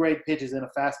 70-grade pitches in a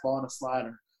fastball and a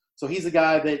slider. So he's a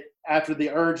guy that after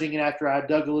the urging and after I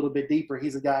dug a little bit deeper,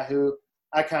 he's a guy who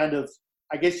I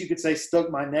guess you could say, stuck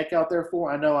my neck out there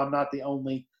for. I know I'm not the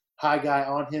only high guy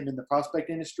on him in the prospect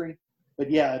industry.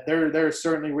 But, yeah, there is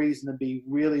certainly reason to be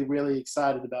really, really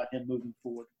excited about him moving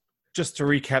forward. Just to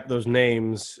recap those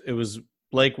names, it was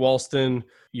Blake Walston,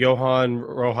 Johan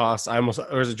Rojas.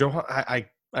 Or is it Johan? I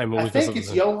think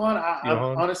it's Johan.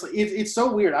 I'm honestly, it's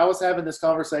so weird. I was having this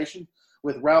conversation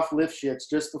with Ralph Lifshitz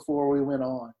just before we went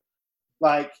on.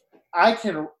 Like, I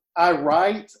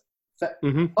write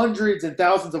hundreds and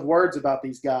thousands of words about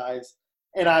these guys,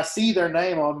 and I see their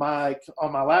name on my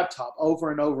laptop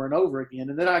over and over and over again.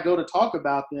 And then I go to talk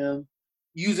about them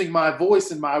using my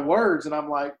voice and my words, and I'm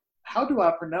like, how do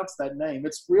I pronounce that name?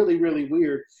 It's really, really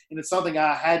weird, and it's something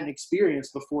I hadn't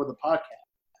experienced before the podcast.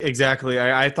 Exactly.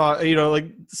 I thought,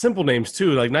 like simple names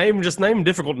too, like not even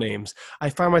difficult names.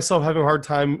 I find myself having a hard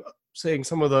time saying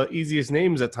some of the easiest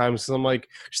names at times. So I'm like,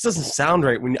 it just doesn't sound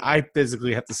right when I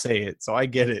physically have to say it. So I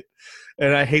get it.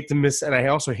 And I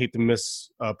also hate to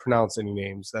mispronounce any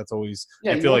names. That's always,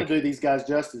 I feel like to do these guys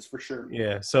justice for sure.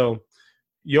 Yeah. So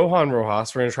Johan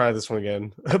Rojas, we're going to try this one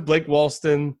again. Blake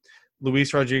Walston,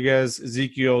 Luis Rodriguez,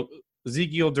 Ezekiel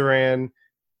Duran,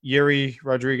 Yuri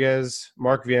Rodriguez,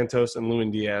 Mark Vientos, and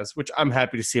Lewin Diaz, which I'm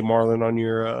happy to see a Marlin on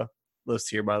your list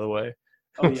here, by the way.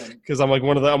 Oh yeah, because I'm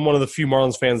one of the few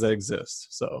Marlins fans that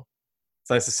exist. So it's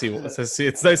nice to see.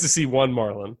 It's nice to see one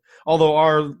Marlin. Although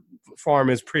our farm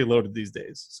is pretty loaded these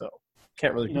days, so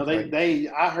can't really.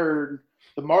 I heard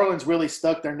the Marlins really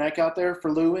stuck their neck out there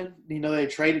for Lewin. They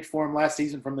traded for him last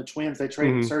season from the Twins. They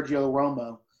traded Sergio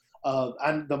Romo.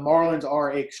 The Marlins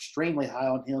are extremely high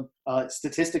on him.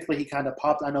 Statistically, he kind of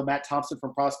popped. I know Matt Thompson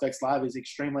from Prospects Live is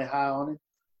extremely high on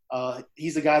him.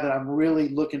 He's a guy that I'm really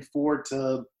looking forward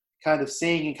to kind of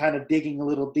seeing and kind of digging a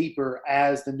little deeper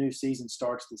as the new season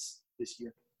starts this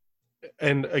year.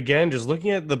 And again, just looking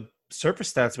at the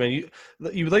surface stats, man,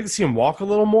 you would like to see him walk a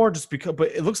little more, just because.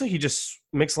 But it looks like he just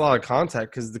makes a lot of contact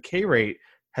because the K rate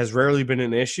has rarely been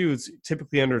an issue. It's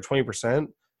typically under 20%.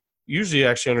 Usually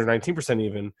actually under 19%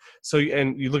 even. So,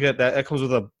 and you look at that comes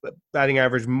with a batting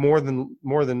average more than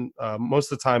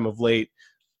most of the time of late,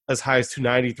 as high as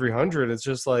 290, 300. It's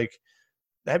just like,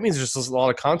 that means there's just a lot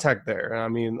of contact there. I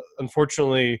mean,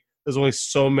 unfortunately, there's only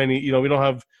so many, we don't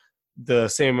have the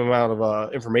same amount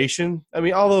of information. I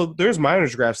mean, although there's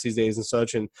minors graphs these days and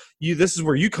such, and this is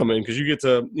where you come in because you get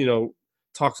to,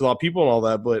 talk to a lot of people and all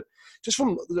that. But just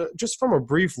from a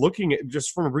brief look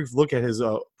at his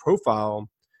profile,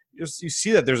 you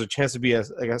see that there's a chance to be a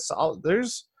solid.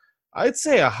 I'd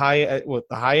say the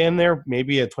high end there,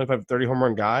 maybe a 25 30 home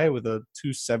run guy with a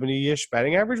 270-ish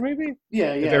batting average, maybe.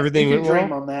 Yeah. If everything you can went dream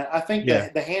well. on that. I think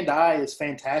that the hand-eye is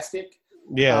fantastic.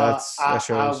 Yeah, that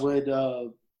shows.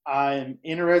 I'm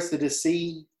interested to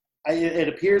see. It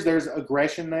appears there's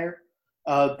aggression there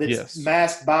that's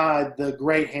masked by the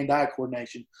great hand-eye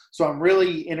coordination. So I'm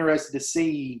really interested to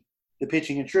see the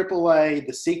pitching in AAA,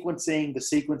 the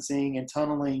sequencing and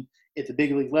tunneling at the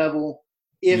big league level,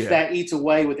 if that eats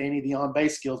away with any of the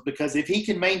on-base skills. Because if he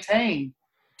can maintain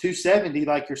 270,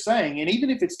 like you're saying, and even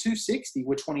if it's 260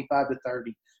 with 25 to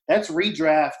 30, that's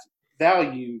redraft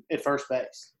value at first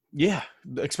base. Yeah,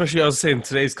 especially I was saying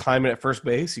today's climate at first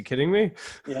base. You kidding me?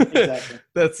 Yeah, exactly.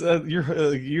 That's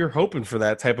you're hoping for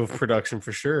that type of production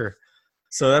for sure.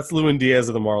 So that's Lewin Diaz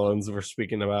of the Marlins we're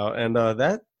speaking about, and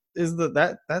that is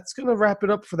that's going to wrap it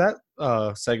up for that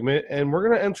segment, and we're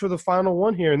going to enter the final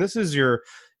one here. And this is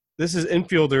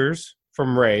infielders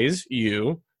from Rays,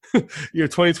 your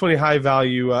 2020 high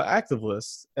value active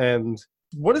list. And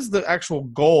what is the actual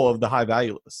goal of the high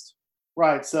value list?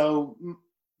 Right. So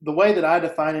the way that I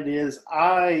define it is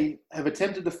I have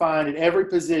attempted to find at every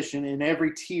position in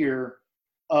every tier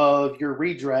of your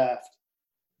redraft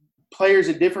players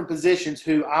at different positions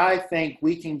who I think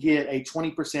we can get a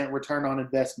 20% return on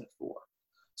investment for.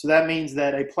 So that means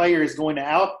that a player is going to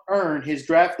out-earn his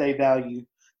draft day value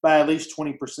by at least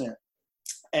 20%.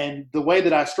 And the way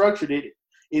that I structured it,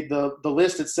 the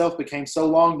list itself became so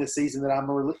long this season that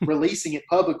I'm releasing it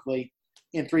publicly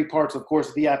in 3 parts. Of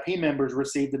course, VIP members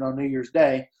received it on New Year's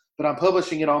Day, but I'm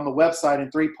publishing it on the website in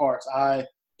 3 parts. I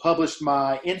published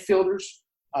my infielders.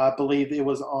 I believe it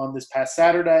was on this past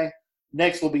Saturday.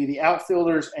 Next will be the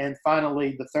outfielders, and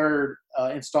finally the third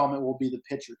installment will be the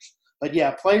pitchers. But,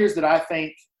 yeah, players that I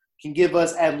think can give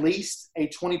us at least a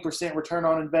 20% return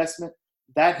on investment,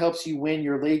 that helps you win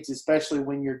your leagues, especially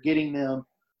when you're getting them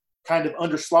kind of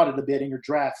underslotted a bit in your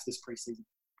drafts this preseason.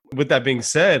 With that being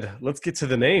said, let's get to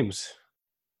the names.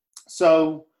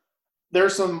 So there are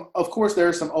some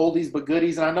oldies but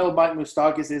goodies, and I know Mike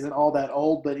Moustakas isn't all that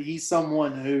old, but he's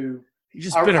someone who – He's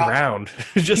just been around.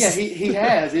 Yeah, he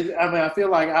has. I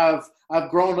feel like I've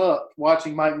grown up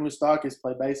watching Mike Moustakas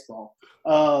play baseball.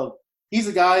 He's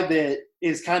a guy that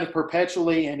is kind of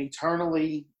perpetually and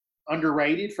eternally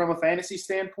underrated from a fantasy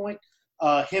standpoint.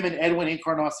 Him and Edwin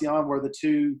Encarnacion were the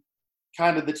two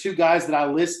guys that I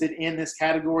listed in this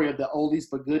category of the oldies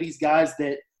but goodies, guys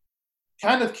that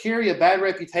kind of carry a bad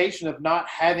reputation of not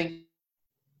having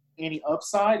any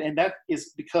upside, and that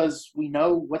is because we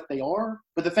know what they are.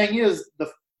 But the thing is,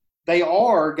 they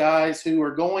are guys who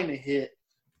are going to hit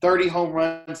 30 home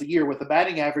runs a year with a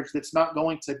batting average that's not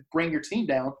going to bring your team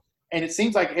down. And it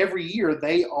seems like every year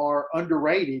they are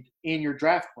underrated in your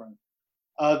draft room.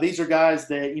 These are guys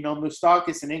that,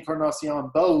 Moustakas and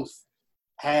Encarnacion both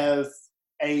have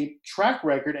a track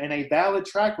record and a valid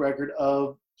track record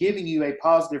of giving you a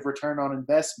positive return on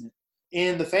investment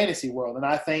in the fantasy world. And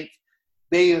I think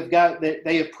they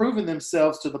have proven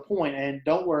themselves to the point, and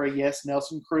don't worry, yes,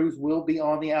 Nelson Cruz will be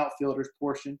on the outfielders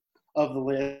portion of the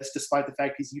list, despite the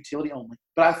fact he's utility only.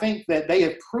 But I think that they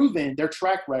have proven their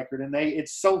track record, and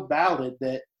it's so valid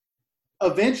that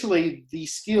eventually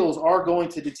these skills are going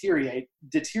to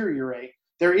deteriorate.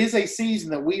 There is a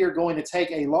season that we are going to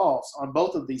take a loss on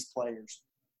both of these players.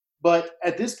 But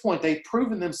at this point, they've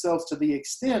proven themselves to the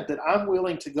extent that I'm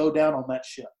willing to go down on that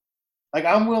ship. Like,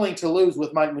 I'm willing to lose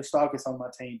with Mike Moustakas on my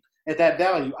team at that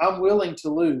value. I'm willing to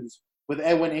lose with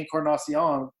Edwin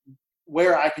Encarnacion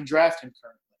where I can draft him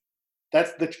currently.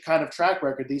 That's the kind of track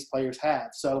record these players have.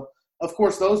 So, of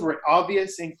course, those were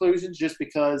obvious inclusions just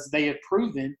because they have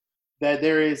proven that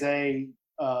there is a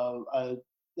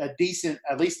decent,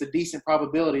 at least a decent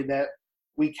probability that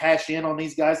we cash in on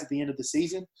these guys at the end of the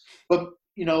season. But,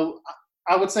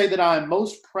 I would say that I'm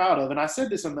most proud of, and I said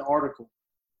this in the article,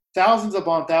 thousands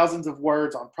upon thousands of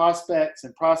words on prospects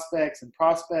and prospects and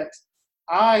prospects.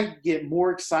 I get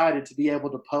more excited to be able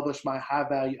to publish my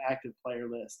high-value active player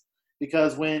list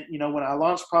because when I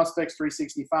launched Prospects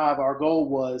 365, our goal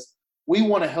was we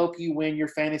want to help you win your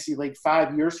fantasy league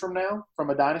 5 years from now from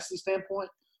a dynasty standpoint,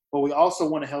 but we also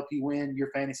want to help you win your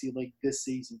fantasy league this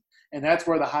season. And that's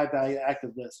where the high-value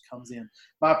active list comes in.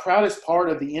 My proudest part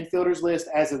of the infielders list,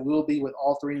 as it will be with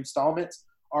all 3 installments,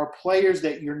 are players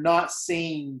that you're not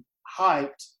seeing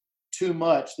hyped too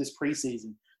much this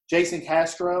preseason. Jason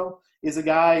Castro is a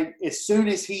guy, as soon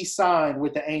as he signed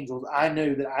with the Angels, I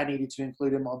knew that I needed to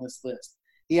include him on this list.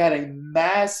 He had a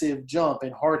massive jump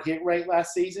in hard hit rate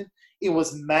last season. It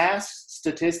was masked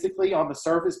statistically on the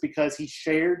surface because he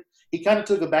kind of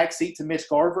took a back seat to Mitch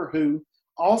Garver, who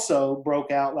also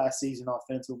broke out last season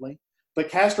offensively. But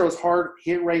Castro's hard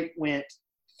hit rate went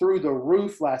through the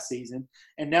roof last season,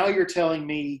 and now you're telling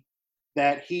me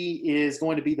that he is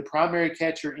going to be the primary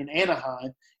catcher in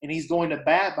Anaheim, and he's going to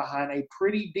bat behind a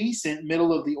pretty decent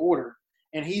middle of the order.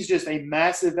 And he's just a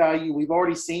massive value. We've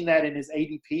already seen that in his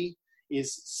ADP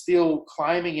is still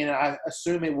climbing, and I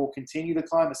assume it will continue to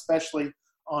climb, especially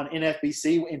on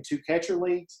NFBC in 2 catcher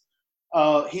leagues.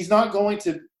 He's not going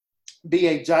to be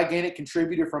a gigantic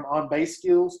contributor from on-base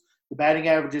skills. The batting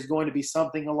average is going to be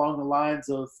something along the lines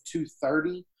of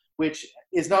 230, which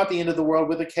is not the end of the world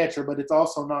with a catcher, but it's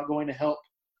also not going to help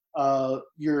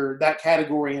that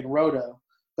category in Roto.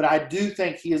 But I do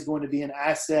think he is going to be an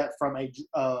asset from a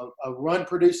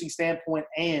run-producing standpoint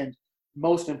and,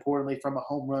 most importantly, from a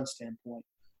home run standpoint.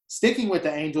 Sticking with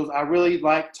the Angels, I really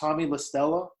like Tommy La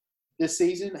Stella. this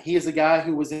season. He is a guy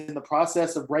who was in the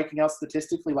process of breaking out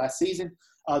statistically last season.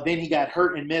 Then he got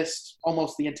hurt and missed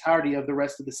almost the entirety of the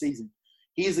rest of the season.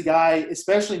 He's a guy,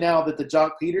 especially now that the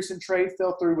Jock Peterson trade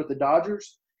fell through with the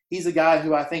Dodgers, he's a guy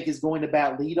who I think is going to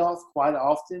bat leadoff quite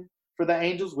often for the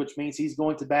Angels, which means he's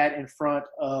going to bat in front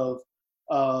of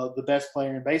the best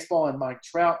player in baseball and Mike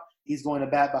Trout. He's going to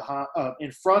bat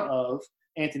in front of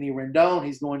Anthony Rendon.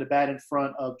 He's going to bat in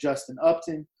front of Justin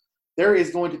Upton. There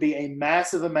is going to be a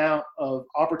massive amount of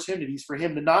opportunities for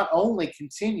him to not only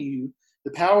continue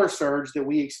the power surge that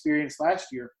we experienced last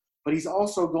year, but he's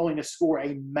also going to score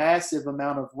a massive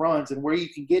amount of runs. And where you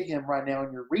can get him right now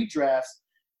in your redrafts,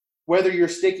 whether you're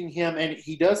sticking him, and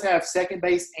he does have second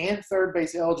base and third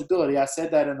base eligibility. I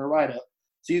said that in the write-up.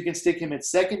 So you can stick him at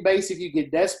second base if you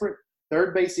get desperate,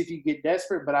 third base if you get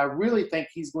desperate. But I really think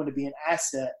he's going to be an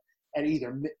asset at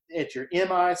either at your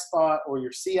MI spot or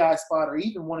your CI spot or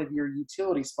even one of your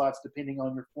utility spots, depending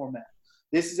on your format.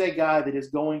 This is a guy that is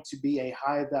going to be a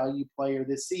high-value player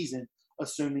this season,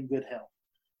 assuming good health.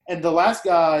 And the last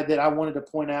guy that I wanted to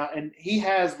point out, and he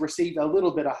has received a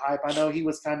little bit of hype. I know he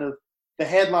was kind of the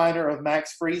headliner of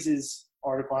Max Fries's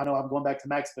article. I know I'm going back to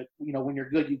Max, but, when you're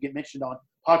good, you get mentioned on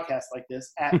podcasts like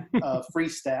this at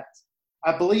Freeze Stats.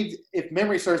 I believe, if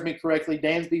memory serves me correctly,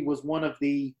 Dansby was one of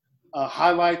the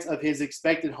highlights of his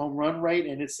expected home run rate,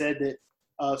 and it said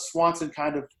that Swanson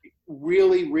kind of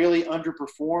really, really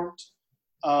underperformed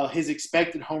his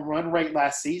expected home run rate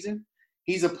last season.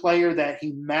 He's a player that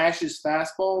he mashes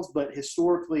fastballs, but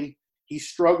historically he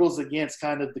struggles against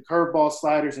kind of the curveball,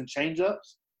 sliders, and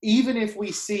changeups. Even if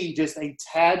we see just a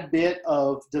tad bit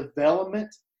of development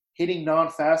hitting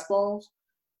non-fastballs,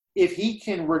 if he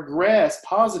can regress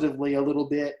positively a little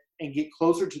bit and get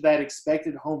closer to that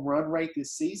expected home run rate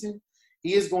this season,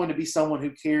 he is going to be someone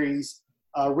who carries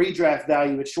redraft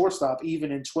value at shortstop,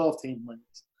 even in 12-team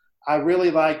leagues. I really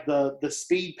like the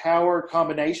speed-power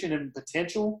combination and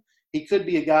potential. He could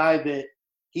be a guy that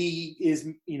he is,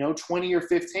 20 or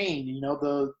 15.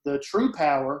 The true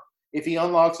power, if he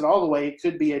unlocks it all the way, it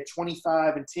could be a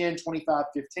 25 and 10, 25,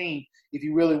 15 if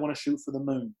you really want to shoot for the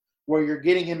moon. Where you're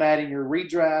getting him at in your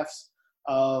redrafts,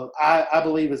 I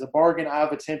believe is a bargain.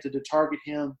 I've attempted to target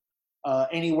him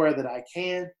anywhere that I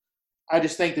can. I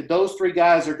just think that those three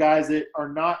guys are guys that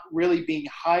are not really being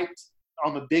hyped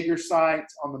on the bigger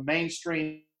sites, on the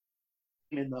mainstream,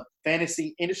 in the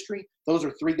fantasy industry. Those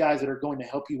are three guys that are going to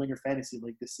help you win your fantasy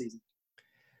league this season.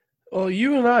 Well,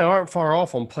 you and I aren't far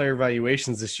off on player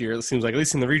valuations this year, it seems like, at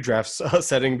least in the redraft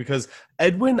setting, because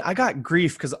Edwin, I got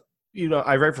grief because,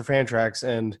 I write for Fantrax,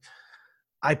 and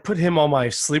I put him on my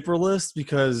sleeper list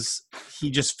because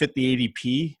he just fit the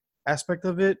ADP aspect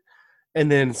of it. And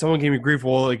then someone gave me grief.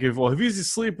 Well, if he's a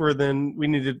sleeper, then we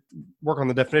need to work on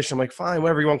the definition. I'm like, fine,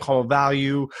 whatever you want to call him,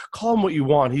 value. Call him what you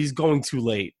want. He's going too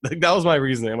late. Like, that was my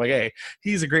reasoning. I'm like, hey,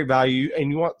 he's a great value,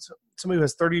 and you want somebody who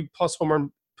has 30-plus home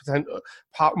run potential,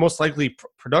 most likely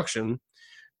production,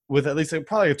 with at least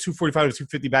probably a 245 to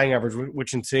 250 batting average,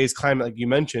 which in today's climate, like you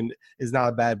mentioned, is not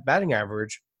a bad batting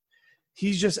average.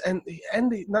 He's just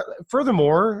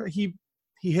furthermore, he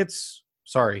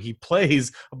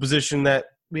plays a position that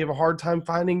we have a hard time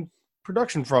finding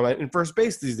production from it in first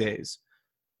base these days.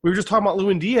 We were just talking about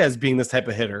Lewin Diaz being this type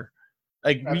of hitter.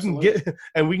 Like, absolutely.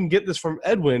 we can get this from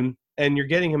Edwin, and you're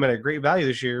getting him at a great value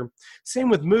this year. Same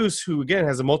with Moose, who again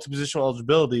has a multi-positional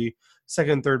eligibility,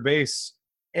 second and third base,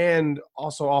 and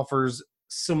also offers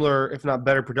similar, if not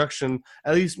better, production.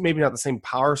 At least maybe not the same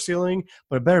power ceiling,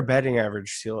 but a better batting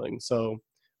average ceiling. So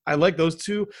I like those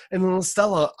two. And then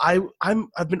Stella, I've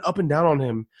been up and down on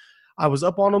him. I was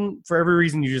up on him for every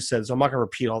reason you just said, so I'm not going to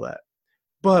repeat all that.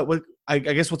 But I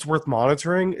guess what's worth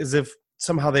monitoring is if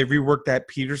somehow they rework that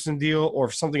Peterson deal, or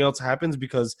if something else happens,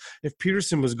 because if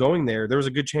Peterson was going there was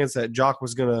a good chance that Jock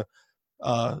was going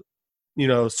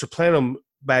to, supplant him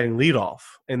batting leadoff,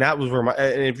 and that was where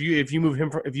and if you move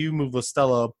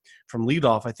LaStella from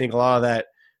leadoff, I think a lot of that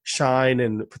shine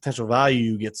and potential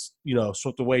value gets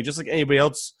swept away, just like anybody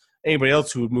else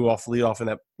who would move off leadoff in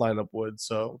that lineup would.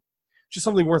 So just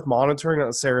something worth monitoring, not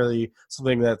necessarily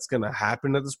something that's going to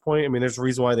happen at this point. I mean, there's a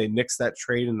reason why they nixed that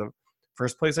trade in the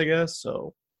first place, I guess.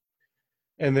 So,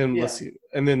 and then let's see,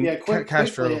 and then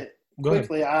Castro.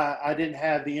 Quickly, I didn't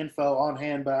have the info on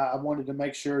hand, but I wanted to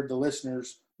make sure the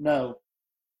listeners know.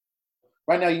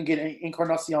 Right now, you can get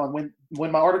Encarnacion.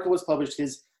 When my article was published,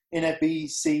 his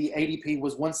NFBC ADP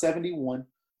was 171.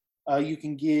 You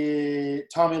can get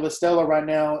Tommy LaStella right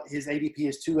now. His ADP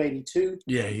is 282.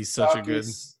 Yeah, he's such a good.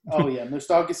 Oh, yeah.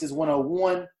 Moustakas is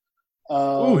 101.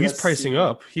 He's pricing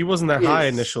up. He wasn't that high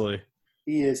initially.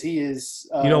 He is. He is.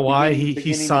 You know why? Beginning He to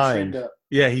trend signed. up.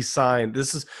 Yeah, he signed.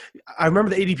 I remember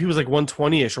the ADP was like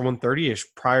 120-ish or 130-ish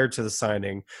prior to the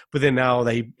signing, but then now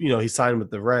that he signed with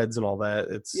the Reds and all that,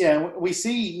 it's Yeah, we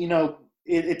see,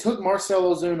 it took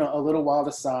Marcell Ozuna a little while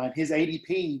to sign. His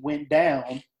ADP went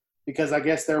down because I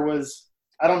guess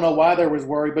I don't know why there was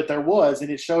worry, but there was,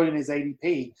 and it showed in his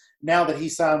ADP. Now that he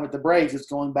signed with the Braves, it's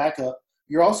going back up.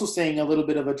 You're also seeing a little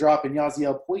bit of a drop in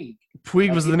Yasiel Puig.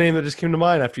 Puig was the name that just came to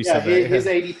mind after you said that. His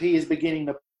ADP is beginning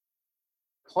to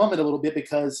plummet a little bit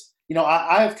because,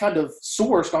 I've kind of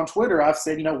sourced on Twitter. I've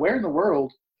said, where in the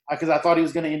world – because I thought he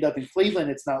was going to end up in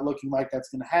Cleveland. It's not looking like that's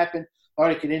going to happen. Thought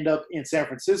he could end up in San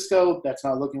Francisco. That's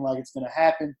not looking like it's going to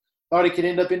happen. Thought he could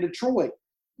end up in Detroit.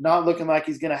 Not looking like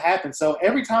he's going to happen. So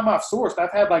every time I've sourced,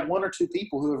 I've had like one or two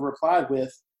people who have replied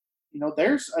with,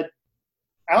 there's an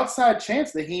outside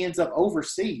chance that he ends up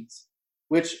overseas,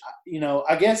 which,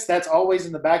 I guess that's always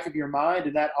in the back of your mind,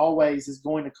 and that always is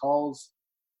going to cause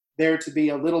there to be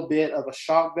a little bit of a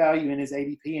shock value in his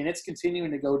ADP, and it's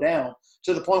continuing to go down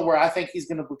to the point where I think he's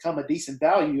going to become a decent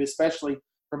value, especially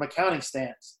from accounting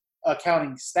stats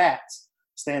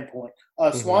standpoint.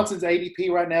 Swanson's ADP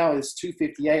right now is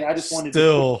 258. I just wanted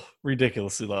still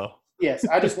ridiculously low. Yes,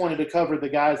 I just wanted to cover the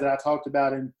guys that I talked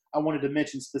about, and I wanted to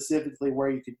mention specifically where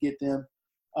you could get them.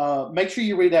 Make sure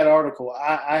you read that article.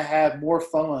 I have more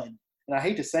fun, and I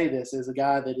hate to say this as a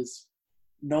guy that is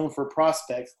known for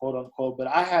prospects, quote unquote, but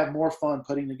I have more fun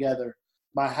putting together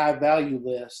my high value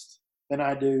list than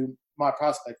I do my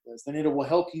prospect list, and it will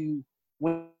help you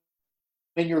win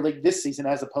your league this season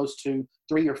as opposed to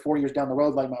 3 or 4 years down the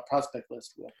road like my prospect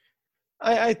list will.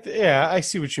 I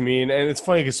see what you mean, and it's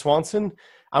funny because Swanson,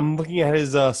 I'm looking at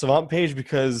his Savant page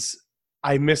because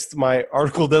I missed my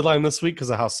article deadline this week because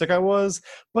of how sick I was,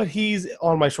 but he's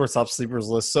on my shortstop sleepers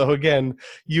list. So again,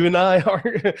 you and I are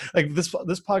like this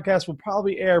podcast will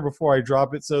probably air before I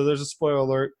drop it. So there's a spoiler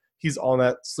alert. He's on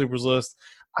that sleepers list.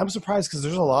 I'm surprised because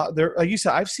there's a lot there. Like you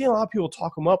said, I've seen a lot of people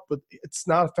talk him up, but it's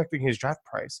not affecting his draft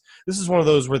price. This is one of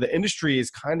those where the industry is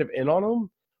kind of in on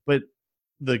him, but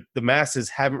the masses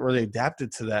haven't really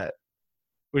adapted to that.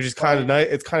 Which is kind of nice.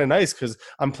 It's kind of nice because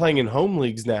I'm playing in home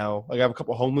leagues now. Like I have a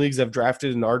couple of home leagues I've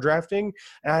drafted and are drafting,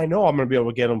 and I know I'm going to be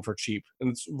able to get them for cheap, and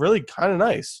it's really kind of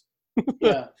nice.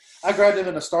 Yeah, I grabbed him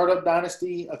in a startup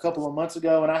dynasty a couple of months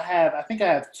ago, and I think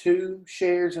I have 2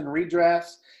 shares in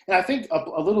redrafts, and I think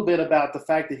a little bit about the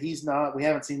fact that we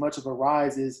haven't seen much of a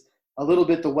rise is a little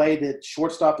bit the way that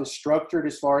shortstop is structured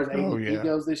as far as ADP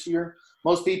goes this year.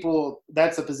 Most people,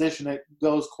 that's a position that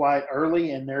goes quite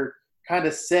early, and they're kind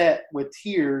of set with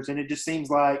tiers, and it just seems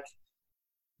like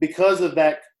because of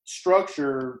that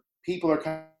structure, people are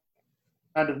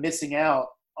kind of missing out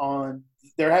on.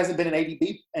 There hasn't been an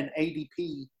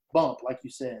ADP bump, like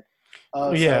you said.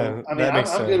 I'm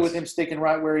good with him sticking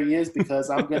right where he is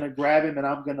because I'm going to grab him and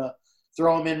I'm going to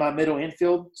throw him in my middle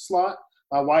infield slot.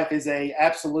 My wife is a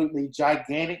absolutely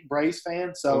gigantic Braves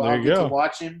fan, so I'll get to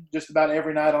watch him just about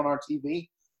every night on our TV.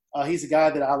 He's a guy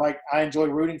that I like. I enjoy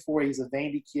rooting for. He's a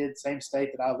Vandy kid, same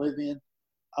state that I live in.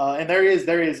 And there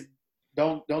is.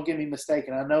 Don't get me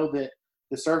mistaken. I know that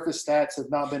the surface stats have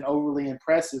not been overly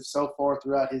impressive so far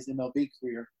throughout his MLB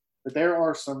career, but there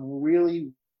are some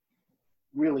really,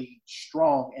 really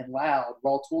strong and loud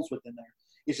raw tools within there.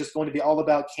 It's just going to be all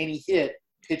about can he hit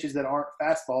pitches that aren't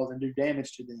fastballs and do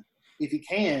damage to them. If he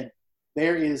can,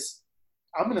 there's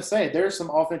some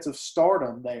offensive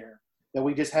stardom there that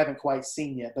we just haven't quite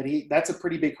seen yet. But that's a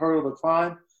pretty big hurdle to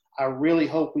climb. I really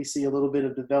hope we see a little bit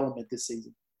of development this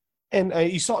season. And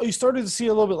you started to see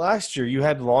a little bit last year. You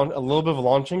had a little bit of a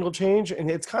launch angle change,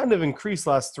 and it's kind of increased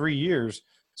last 3 years.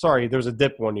 Sorry, there was a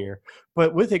dip 1 year.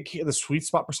 But with it, the sweet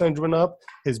spot percentage went up.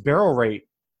 His barrel rate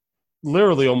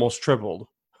literally almost tripled.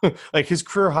 Like his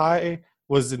career high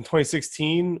was in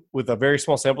 2016 with a very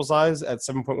small sample size at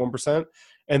 7.1%.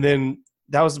 And then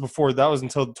that was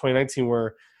until 2019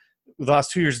 where the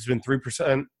last 2 years it's been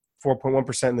 3%,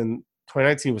 4.1%, and then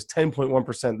 2019 was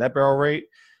 10.1%. That barrel rate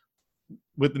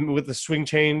with the swing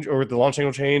change or with the launch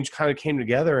angle change kind of came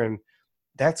together, and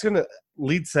that's going to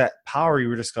lead to that power you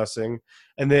were discussing.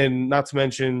 And then not to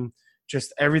mention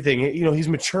just everything, he's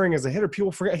maturing as a hitter.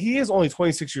 People forget he is only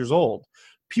 26 years old.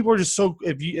 People are just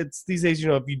it's these days,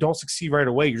 if you don't succeed right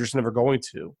away, you're just never going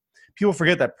to. People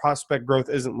forget that prospect growth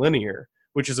isn't linear,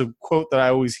 which is a quote that I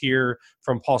always hear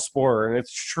from Paul Sporer, and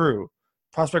it's true.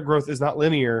 Prospect growth is not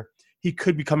linear. He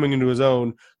could be coming into his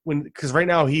own because right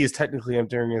now he is technically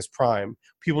entering his prime.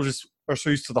 People just are so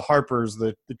used to the Harpers,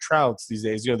 the Trouts these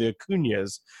days, the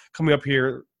Acuñas coming up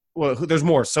here. Well, there's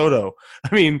more. Soto.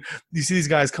 I mean, you see these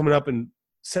guys coming up and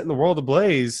setting the world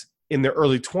ablaze, in their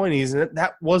early 20s, and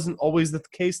that wasn't always the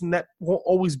case, and that won't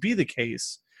always be the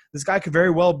case. This guy could very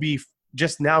well be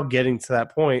just now getting to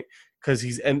that point because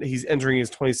he's entering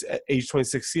his age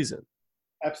 26 season.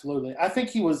 Absolutely. I think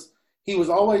he was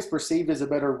always perceived as a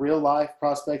better real-life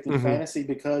prospect in fantasy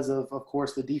because of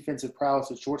course, the defensive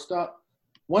prowess at shortstop.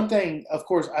 One thing, of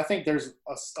course, I think there's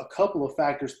a couple of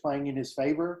factors playing in his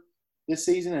favor this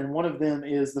season, and one of them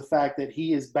is the fact that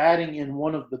he is batting in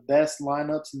one of the best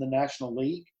lineups in the National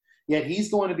League, yet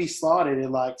he's going to be slotted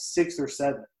at like 6 or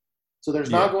 7. So there's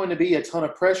not going to be a ton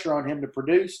of pressure on him to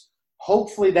produce.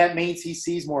 Hopefully that means he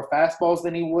sees more fastballs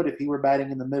than he would if he were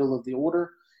batting in the middle of the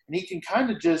order, and he can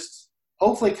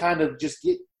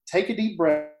take a deep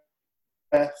breath,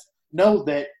 know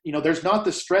that, there's not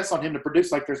the stress on him to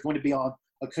produce like there's going to be on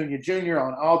Acuna Jr.,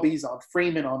 on Albies, on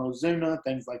Freeman, on Ozuna,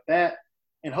 things like that.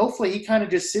 And hopefully he kind of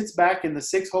just sits back in the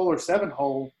 6-hole or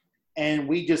 7-hole, and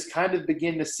we just kind of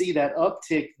begin to see that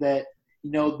uptick that,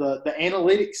 the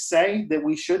analytics say that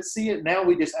we should see it. Now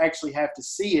we just actually have to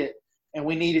see it, and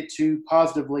we need it to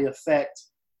positively affect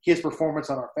his performance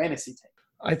on our fantasy team.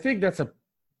 I think that's a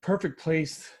perfect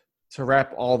place to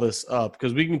wrap all this up,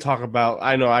 because we can talk about –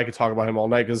 I know I could talk about him all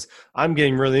night because I'm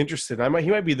getting really interested.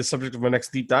 He might be the subject of my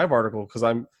next deep dive article because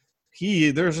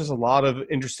there's just a lot of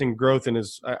interesting growth in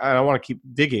his – I want to keep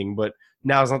digging, but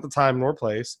now is not the time nor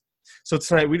place. So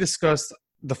tonight we discussed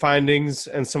the findings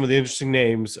and some of the interesting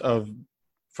names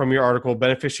from your article,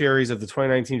 Beneficiaries of the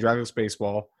 2019 Draft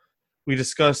Baseball. We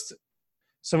discussed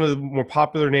some of the more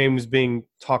popular names being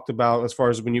talked about as far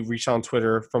as when you reach on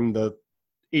Twitter from the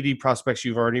 80 prospects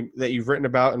that you've written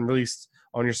about and released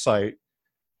on your site.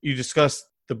 You discussed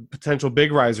the potential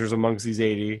big risers amongst these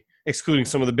 80, excluding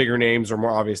some of the bigger names or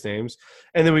more obvious names.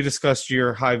 And then we discussed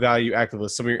your high value active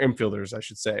list, some of your infielders, I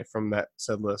should say, from that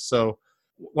said list. So,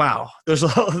 wow, there's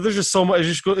just so much.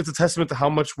 It's a testament to how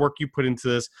much work you put into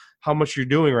this, how much you're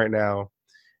doing right now,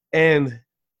 and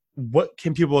what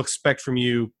can people expect from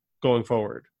you going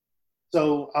forward?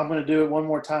 So I'm going to do it one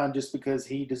more time just because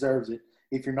he deserves it.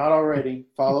 If you're not already,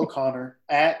 follow Connor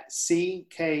at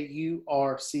CKURCON.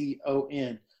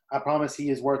 I promise he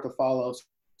is worth a follow,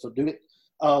 so do it.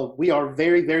 We are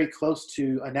very, very close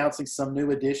to announcing some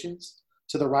new additions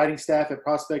to the writing staff at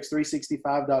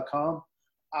prospects365.com.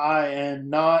 I am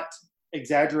not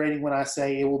exaggerating when I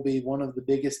say it will be one of the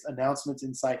biggest announcements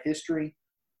in site history.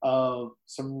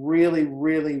 Some really,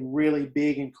 really, really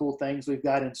big and cool things we've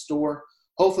got in store.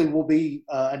 Hopefully we'll be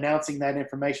announcing that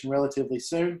information relatively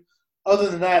soon. Other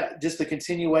than that, just the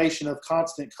continuation of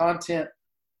constant content.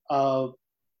 Of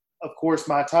course,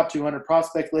 my top 200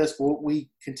 prospect list, we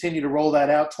continue to roll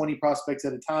that out, 20 prospects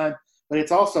at a time. But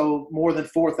it's also more than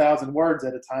 4,000 words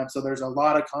at a time, so there's a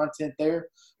lot of content there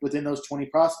within those 20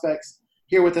 prospects.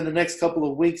 Here within the next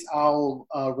couple of weeks, I'll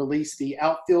release the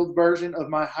outfield version of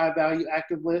my high-value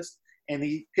active list and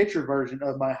the pitcher version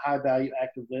of my high-value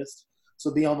active list.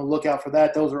 So be on the lookout for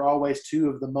that. Those are always two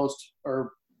of the most –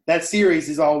 or that series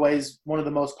is always one of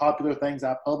the most popular things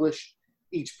I publish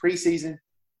each preseason.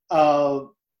 Of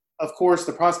course,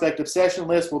 the Prospect Obsession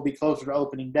list will be closer to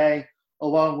opening day,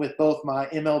 along with both my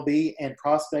MLB and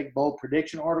Prospect Bold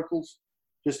prediction articles.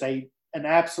 Just an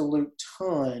absolute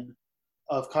ton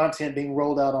of content being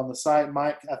rolled out on the site.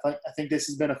 Mike, I think this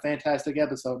has been a fantastic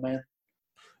episode, man.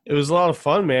 It was a lot of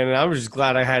fun, man, and I was just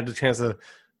glad I had the chance to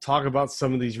talk about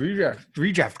some of these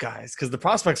redraft guys because the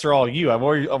prospects are all you. I've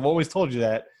always told you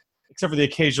that, except for the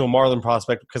occasional Marlin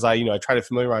prospect because I try to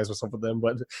familiarize myself with them.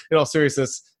 But in all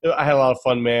seriousness, I had a lot of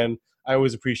fun, man. I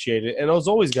always appreciate it. And as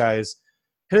always, guys,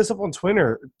 hit us up on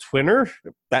Twitter,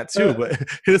 that too, but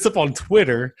hit us up on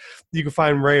Twitter. You can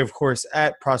find Ray, of course,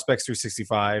 at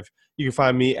Prospects365. You can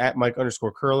find me at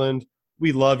Mike_Kurland.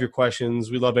 We love your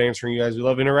questions. We love answering you guys. We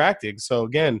love interacting. So,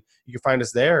 again, you can find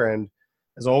us there. And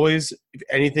as always, if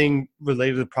anything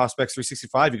related to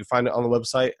Prospects365, you can find it on the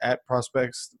website at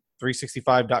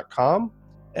prospects365.com.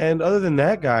 And other than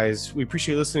that, guys, we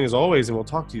appreciate listening as always, and we'll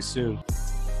talk to you soon.